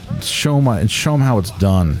 Show him how it's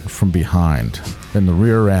done from behind in the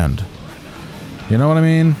rear end. You know what I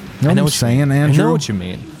mean? You know what I'm saying, Andrew? I know what you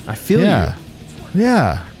mean. I feel you.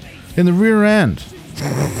 Yeah. In the rear end.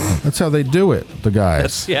 That's how they do it, the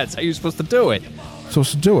guys. That's how you're supposed to do it.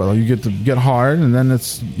 You get hard, and then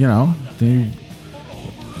it's,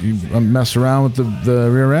 mess around with the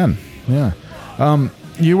rear end. Yeah.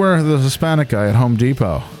 You were the Hispanic guy at Home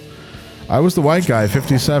Depot. I was the white guy,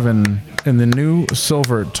 57, in the new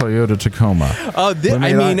silver Toyota Tacoma. Oh,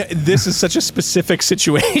 this is such a specific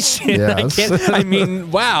situation. Yes.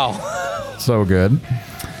 Wow. So good.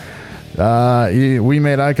 We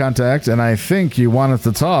made eye contact, and I think you wanted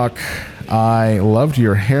to talk. I loved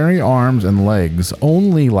your hairy arms and legs,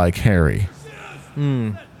 only like Harry.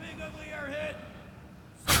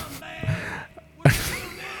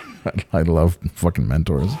 I love fucking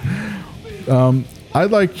mentors.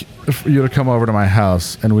 I'd like for you to come over to my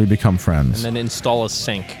house and we become friends. And then install a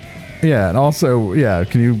sink. Yeah, and also,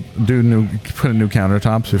 can you put in new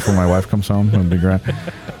countertops before my wife comes home? That'd be great.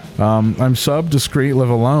 I'm sub discreet, live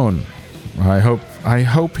alone. I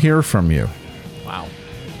hope hear from you. Wow.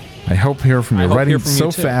 I hope hear from you. Writing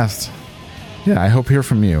so fast. Yeah, I hope hear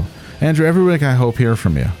from you, Andrew. Every week I hope hear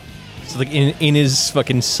from you. So like in his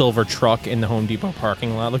fucking silver truck in the Home Depot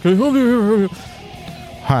parking lot. Like,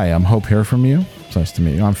 hi, I'm Hope here from you. It's nice to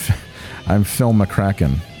meet you. I'm Phil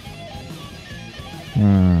McCracken.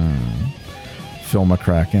 Phil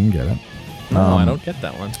McCracken, get it? No, I don't get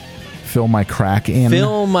that one. Phil McCracken.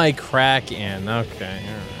 Phil McCracken. Okay.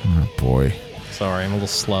 Oh boy. Sorry, I'm a little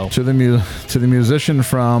slow. To the musician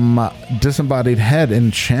from Disembodied Head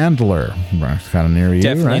in Chandler. Kind of near you,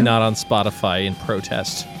 Definitely right? not on Spotify in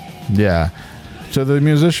protest. Yeah. So the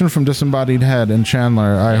musician from Disembodied Head in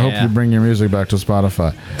Chandler, I hope you bring your music back to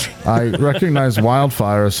Spotify. I recognized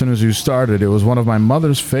Wildfire as soon as you started. It was one of my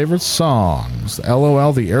mother's favorite songs.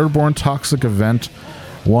 LOL, the Airborne Toxic Event.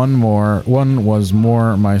 One was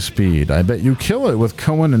more my speed. I bet you kill it with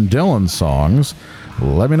Cohen and Dylan songs.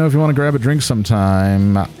 Let me know if you want to grab a drink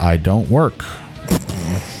sometime. I don't work.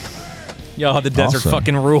 Yo, the desert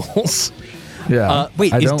fucking rules. Yeah.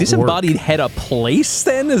 Wait, is Disembodied Head a place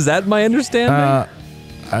then? Is that my understanding?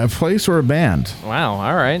 A place or a band. Wow,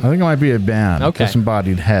 all right. I think it might be a band. Okay.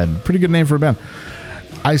 Disembodied Head. Pretty good name for a band.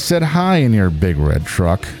 I said hi in your big red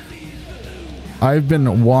truck. I've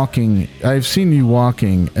seen you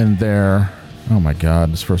walking and there. Oh my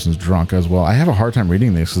God, this person's drunk as well. I have a hard time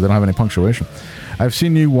reading these because they don't have any punctuation. I've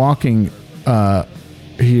seen you walking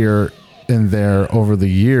here and there over the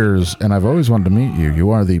years, and I've always wanted to meet you.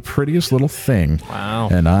 You are the prettiest little thing. Wow.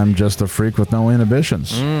 And I'm just a freak with no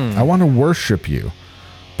inhibitions. I want to worship you,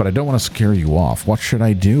 but I don't want to scare you off. What should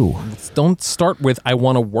I do? Don't start with I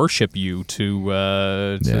want to worship you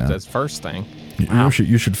to that's first thing. Wow.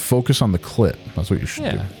 You should focus on the clit. That's what you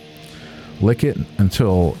should do. Lick it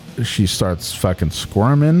until she starts fucking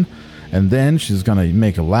squirming, and then she's going to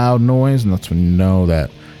make a loud noise, and that's when you know that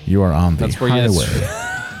you are on the highway.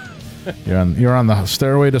 You're on the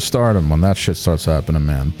stairway to stardom when that shit starts happening,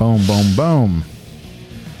 man. Boom, boom, boom.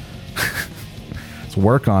 Let's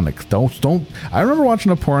work on it. Don't. I remember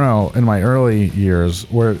watching a porno in my early years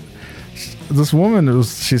where this woman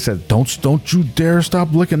she said, "Don't you dare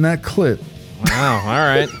stop licking that clit." Wow. All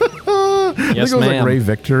right. I think it was like Ray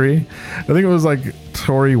Victory. I think it was like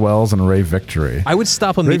Tori Wells and Ray Victory. I would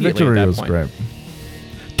stop immediately Ray Victory at that was point. Great.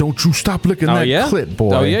 Don't you stop licking that clit,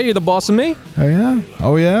 boy. Oh, yeah? You're the boss of me? Oh, yeah?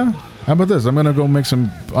 Oh, yeah? How about this? I'm going to go make some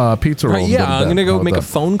pizza rolls. I'm going to go make a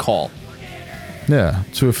phone call. Yeah,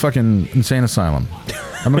 to a fucking insane asylum.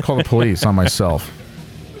 I'm going to call the police on myself.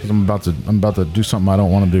 Because I'm about to do something I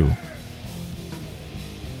don't want to do.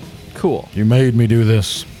 Cool. You made me do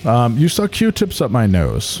this. You saw Q-tips up my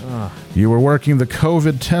nose. You were working the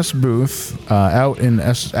COVID test booth out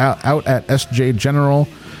at SJ General,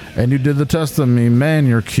 and you did the test on me. Man,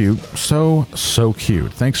 you're cute. So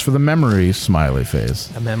cute. Thanks for the memories, smiley face.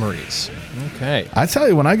 The memories. Okay. I tell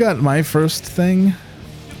you, when I got my first thing,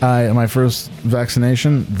 my first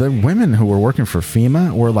vaccination, the women who were working for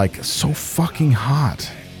FEMA were like so fucking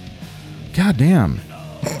hot. God damn.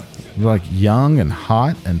 They're like young and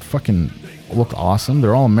hot and fucking look awesome.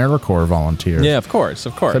 They're all AmeriCorps volunteers. Yeah, of course.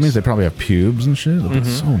 That means they probably have pubes and shit. They're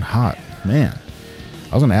so hot, man.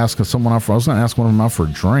 I was gonna ask one of them out for a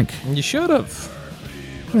drink. You should have.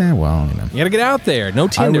 Yeah, well, you know. You gotta get out there. No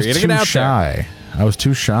Tinder. You gotta get out there. I was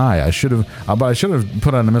too shy. I should have, but I should have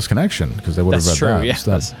put on a misconnection because they would have read that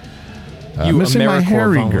instead. You missing my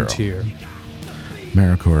hairy volunteer. Girl.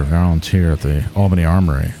 AmeriCorps volunteer at the Albany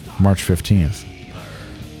Armory, March 15th.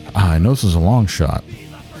 I know this is a long shot.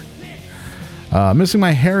 Missing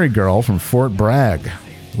my hairy girl from Fort Bragg.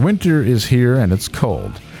 Winter is here and it's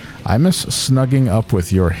cold. I miss snugging up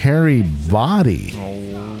with your hairy body.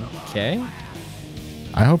 Okay.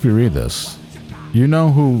 I hope you read this. You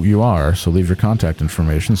know who you are, so leave your contact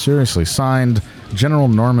information. Seriously, signed General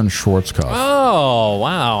Norman Schwarzkopf. Oh,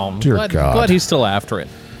 wow. Dear God. Glad he's still after it.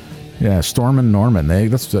 Yeah, Stormin' Norman. You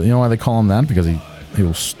know why they call him that? Because he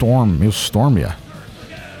He'll storm you.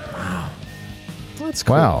 That's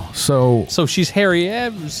cool. Wow. So she's hairy.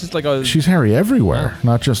 She's like she's hairy everywhere,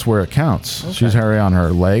 not just where it counts. Okay. She's hairy on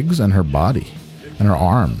her legs and her body and her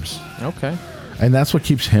arms. Okay. And that's what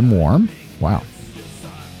keeps him warm? Wow.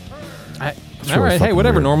 All right. Hey,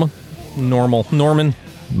 whatever, weird. Norman.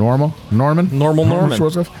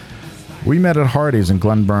 We met at Hardee's in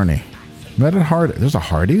Glen Burnie. Met at Hardee's. There's a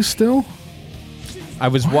Hardee's still? I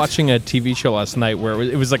was watching a TV show last night where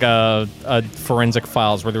it was like a Forensic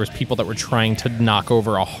Files where there was people that were trying to knock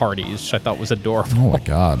over a Hardee's, which I thought was adorable. Oh, my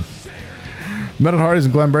God. Met at Hardee's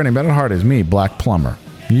in Glen Burnie. Met at Hardee's. Me, black plumber.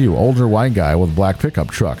 You, older white guy with black pickup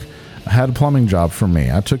truck. Had a plumbing job for me.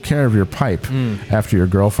 I took care of your pipe after your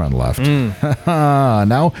girlfriend left.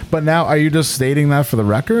 Now, are you just stating that for the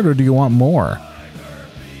record, or do you want more?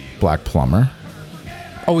 Black plumber.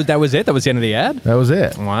 Oh, that was it? That was the end of the ad? That was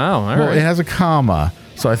it. Wow. All well, right. It has a comma,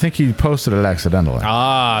 so I think he posted it accidentally.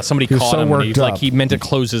 Somebody He was caught so him. worked up. He meant to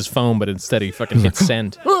close his phone, but instead he fucking hit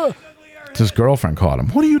send. His girlfriend caught him.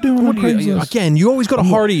 What are you doing on Craigslist? Again, you always go to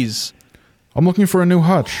Hardee's. I'm looking for a new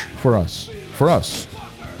hutch for us.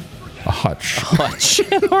 A hutch.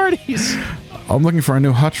 at Hardee's. I'm looking for a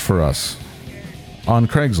new hutch for us on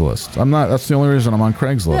Craigslist. That's the only reason I'm on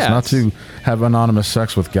Craigslist, Yeah, not to have anonymous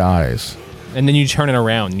sex with guys. And then you turn it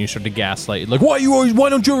around and you start to gaslight. Like, why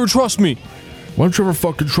don't you ever trust me? Why don't you ever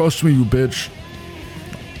fucking trust me, you bitch?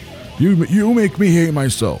 You make me hate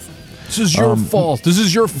myself. This is your fault. This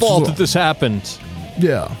is your fault that this happened.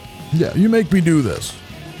 Yeah, you make me do this.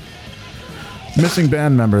 Missing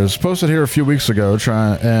band members. Posted here a few weeks ago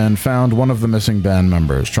and found one of the missing band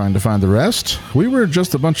members. Trying to find the rest? We were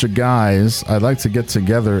just a bunch of guys. I'd like to get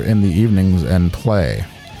together in the evenings and play.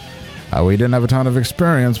 We didn't have a ton of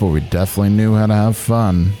experience, but we definitely knew how to have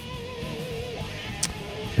fun.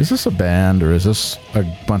 Is this a band, or is this a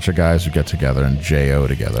bunch of guys who get together and J.O.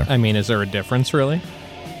 together? I mean, is there a difference, really?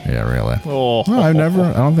 Yeah, really. Oh. No, I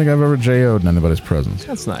don't think I've ever J.O.'d in anybody's presence.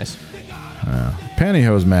 That's nice.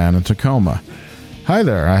 Pantyhose Man in Tacoma. Hi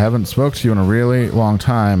there, I haven't spoke to you in a really long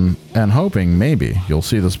time, and hoping maybe you'll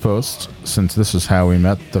see this post, since this is how we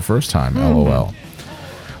met the first time, LOL.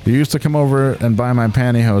 You used to come over and buy my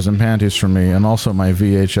pantyhose and panties for me, and also my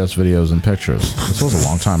VHS videos and pictures. This was a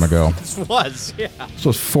long time ago. This was, yeah. This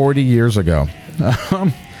was 40 years ago.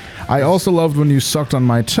 I also loved when you sucked on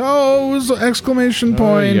my toes! Exclamation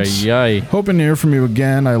point. Hoping to hear from you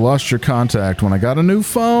again. I lost your contact when I got a new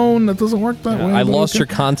phone. That doesn't work that way. I lost your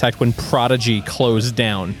contact when Prodigy closed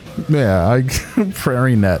down. Yeah,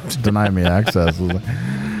 Prairie Net denied me access.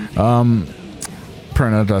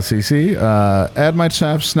 Perna.cc. Add my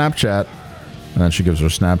Snapchat. And then she gives her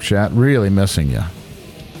Snapchat. Really missing you.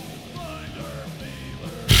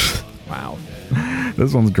 Wow.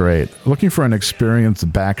 This one's great. Looking for an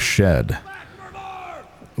experienced back shed.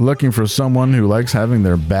 Looking for someone who likes having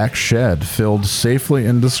their back shed filled safely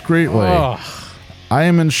and discreetly. Oh. I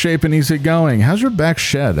am in shape and easygoing. How's your back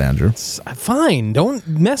shed, Andrew? It's fine. Don't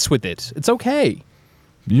mess with it. It's okay.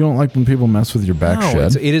 You don't like when people mess with your back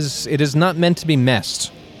shed? It is not meant to be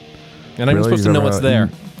messed. You're not even supposed to know what's there.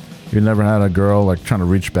 You never had a girl like trying to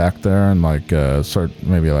reach back there and like start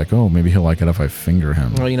maybe like, oh, maybe he'll like it if I finger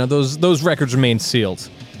him. Well, those records remain sealed.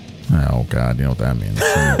 Oh God, you know what that means.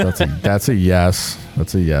 That's a yes.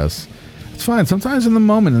 That's a yes. It's fine. Sometimes in the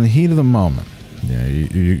moment, in the heat of the moment, yeah,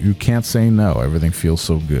 you can't say no. Everything feels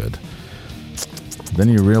so good. Then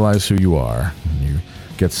you realize who you are. And you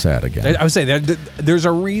get sad again. I would say there's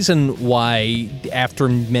a reason why after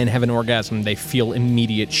men have an orgasm, they feel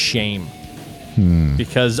immediate shame.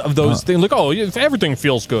 Because of those things. Like, oh, everything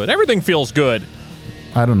feels good. Everything feels good.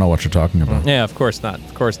 I don't know what you're talking about. Yeah, of course not.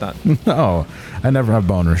 Of course not. No, I never have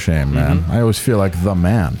boner shame, man. I always feel like the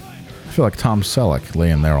man. I feel like Tom Selleck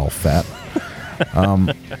laying there all fat.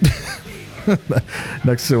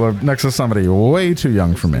 Next to somebody way too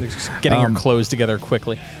young for me. Getting your clothes together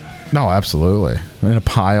quickly. No, absolutely. In a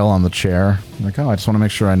pile on the chair. Like, oh, I just want to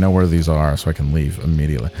make sure I know where these are so I can leave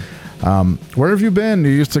immediately. Where have you been? You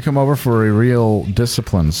used to come over for a real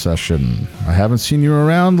discipline session. I haven't seen you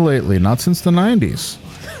around lately, not since the 90s.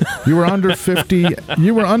 You were under 50.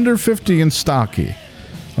 You were under 50 and stocky.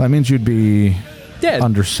 Well, that means you'd be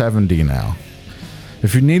under 70 now.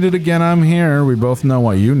 If you need it again, I'm here. We both know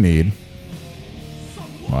what you need.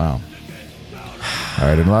 Wow. All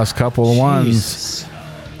right, and the last couple of ones.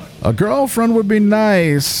 A girlfriend would be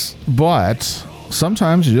nice, but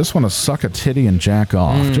sometimes you just want to suck a titty and jack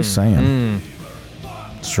off. Just saying.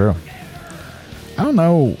 It's true. I don't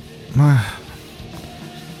know.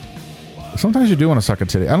 Sometimes you do want to suck a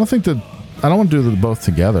titty. I don't want to do them both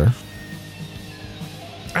together.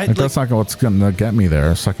 That's not what's going to get me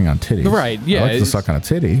there. Sucking on titties, right? Yeah, I like to suck on a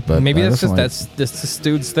titty, but maybe that's this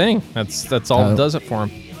dude's thing. That's all that does it for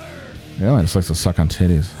him. Yeah, I just like to suck on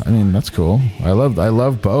titties. I mean, that's cool. I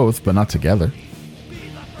love both, but not together.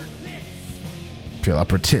 Feel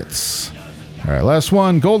upper tits. All right, last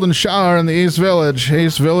one. Golden shower in the East Village.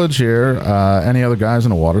 East Village here. Any other guys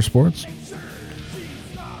into water sports?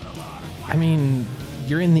 I mean,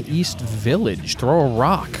 you're in the East Village. Throw a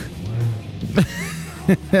rock.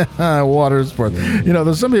 Water sports. You know,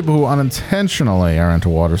 there's some people who unintentionally are into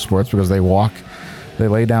water sports because they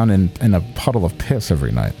lay down in a puddle of piss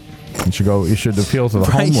every night. You should appeal to the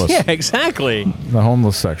homeless. Yeah, exactly. The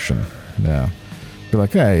homeless section. Yeah. Be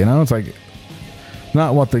like, hey, you know, it's like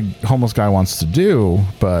not what the homeless guy wants to do,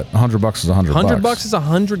 but $100 is $100. $100 is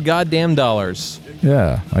 $100 goddamn dollars.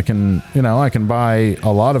 Yeah, I can buy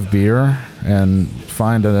a lot of beer and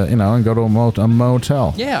find and go to a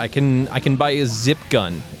motel. Yeah, I can buy a zip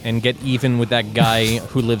gun and get even with that guy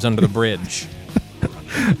who lives under the bridge.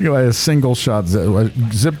 You can buy a single shot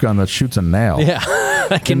zip gun that shoots a nail. Yeah,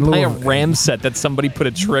 I can buy a ram set that somebody put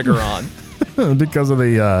a trigger on. because of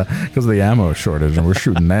the ammo shortage, and we're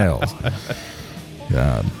shooting nails.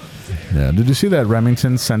 God. Yeah. Did you see that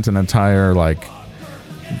Remington sent an entire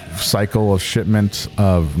cycle of shipment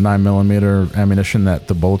of 9mm ammunition that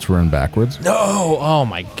the bullets were in backwards? No! Oh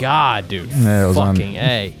my God, dude! Yeah, it was fucking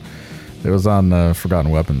A. It was on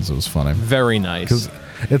Forgotten Weapons. It was funny. Very nice. Because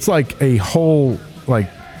it's like a whole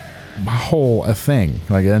thing.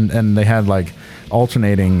 And they had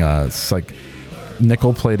alternating. It's like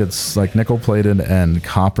nickel plated and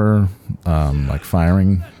copper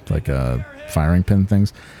firing firing pin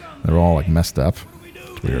things. They're all messed up.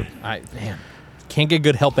 It's weird. Man, can't get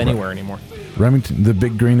good help anywhere anymore. Remington, the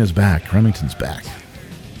big green is back. Remington's back.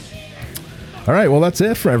 All right, well that's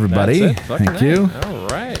it for everybody. Thank you. All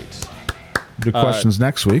right. Do questions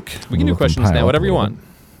next week. We can do questions now. Whatever you want.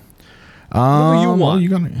 Whatever you want. Well, you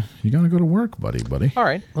gotta go to work, buddy. All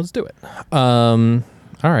right, let's do it. All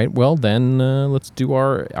right. Well, then let's do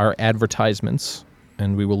our advertisements,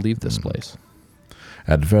 and we will leave this place.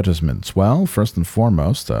 Advertisements. Well, first and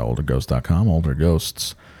foremost, olderghost.com, Older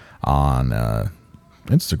Ghosts on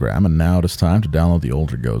Instagram, and now it is time to download the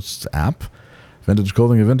Older Ghosts app. Vintage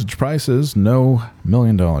clothing at vintage prices. No $1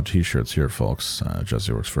 million t-shirts here, folks.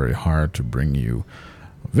 Jesse works very hard to bring you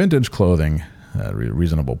vintage clothing at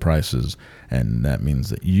reasonable prices, and that means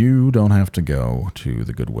that you don't have to go to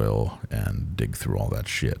the Goodwill and dig through all that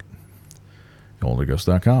shit.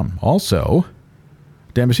 Olderghost.com. Also,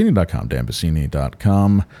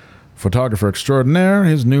 danbassini.com. Photographer extraordinaire,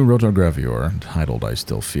 his new rotogravure titled I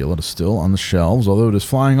Still Feel It is still on the shelves, although it is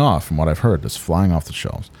flying off, from what I've heard. It's flying off the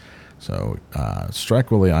shelves. So strike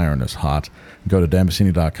while the iron is hot. Go to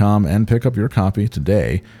danbassini.com and pick up your copy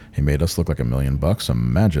today. He made us look like $1 million.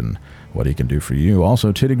 Imagine what he can do for you.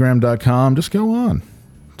 Also, tittygram.com. Just go on.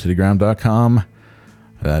 Tittygram.com.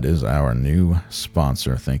 That is our new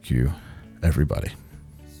sponsor. Thank you, everybody.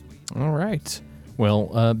 All right.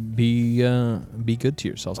 Well, be good to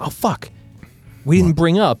yourselves. Oh, fuck. We didn't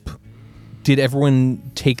bring up, did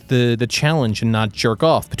everyone take the challenge and not jerk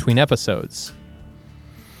off between episodes?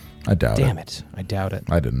 I doubt it. Damn it. I doubt it.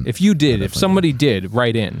 I didn't. If you did, if somebody did,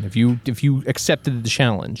 write in. If you accepted the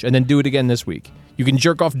challenge and then do it again this week, you can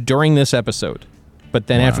jerk off during this episode. But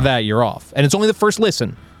then after that, you're off. And it's only the first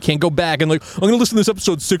listen. Can't go back and I'm going to listen to this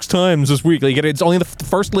episode 6 times this week. It's only the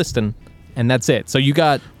first listen, and that's it. So you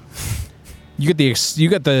got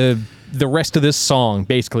the rest of this song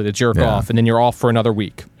basically to jerk off, and then you're off for another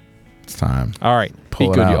week. It's time. All right, be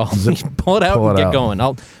good, y'all. Pull it out and get going.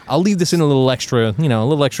 I'll leave this in a little extra,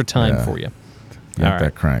 time for you. Get all right,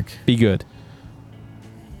 that crank. Be good.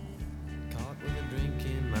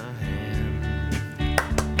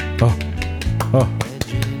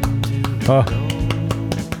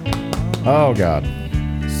 Oh God.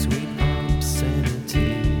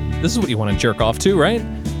 This is what you want to jerk off to, right?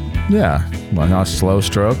 Yeah. Well, now slow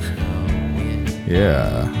stroke.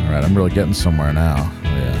 Yeah. All right. I'm really getting somewhere now.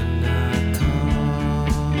 Yeah.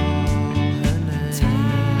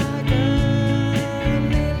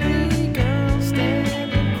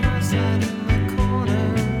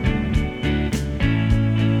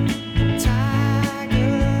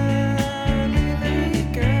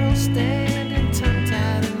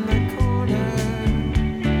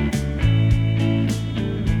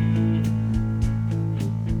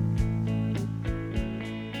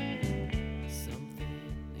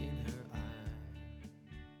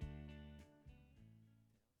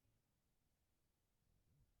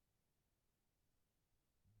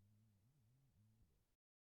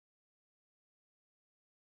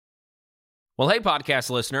 Well, hey, podcast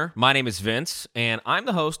listener. My name is Vince, and I'm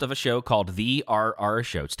the host of a show called The RR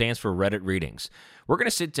Show. It stands for Reddit Readings. We're going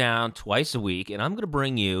to sit down twice a week, and I'm going to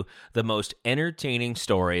bring you the most entertaining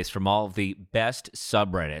stories from all of the best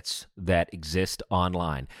subreddits that exist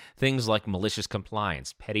online. Things like malicious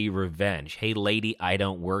compliance, petty revenge, hey, lady, I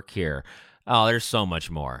don't work here. Oh, there's so much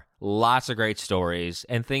more. Lots of great stories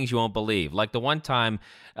and things you won't believe. Like the one time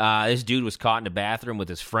this dude was caught in a bathroom with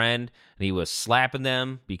his friend, and he was slapping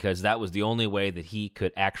them because that was the only way that he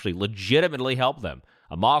could actually legitimately help them.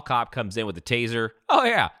 A mall cop comes in with a taser. Oh,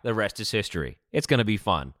 yeah, the rest is history. It's going to be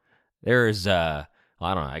fun. There's, I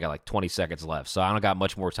don't know, I got like 20 seconds left, so I don't got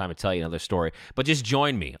much more time to tell you another story. But just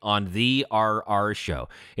join me on The RR Show.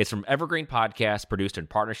 It's from Evergreen Podcast, produced in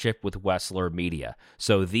partnership with Wessler Media.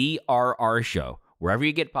 So The RR Show, wherever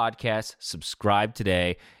you get podcasts, subscribe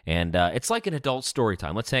today. And it's like an adult story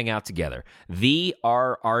time. Let's hang out together. The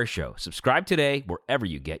RR Show. Subscribe today wherever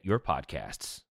you get your podcasts.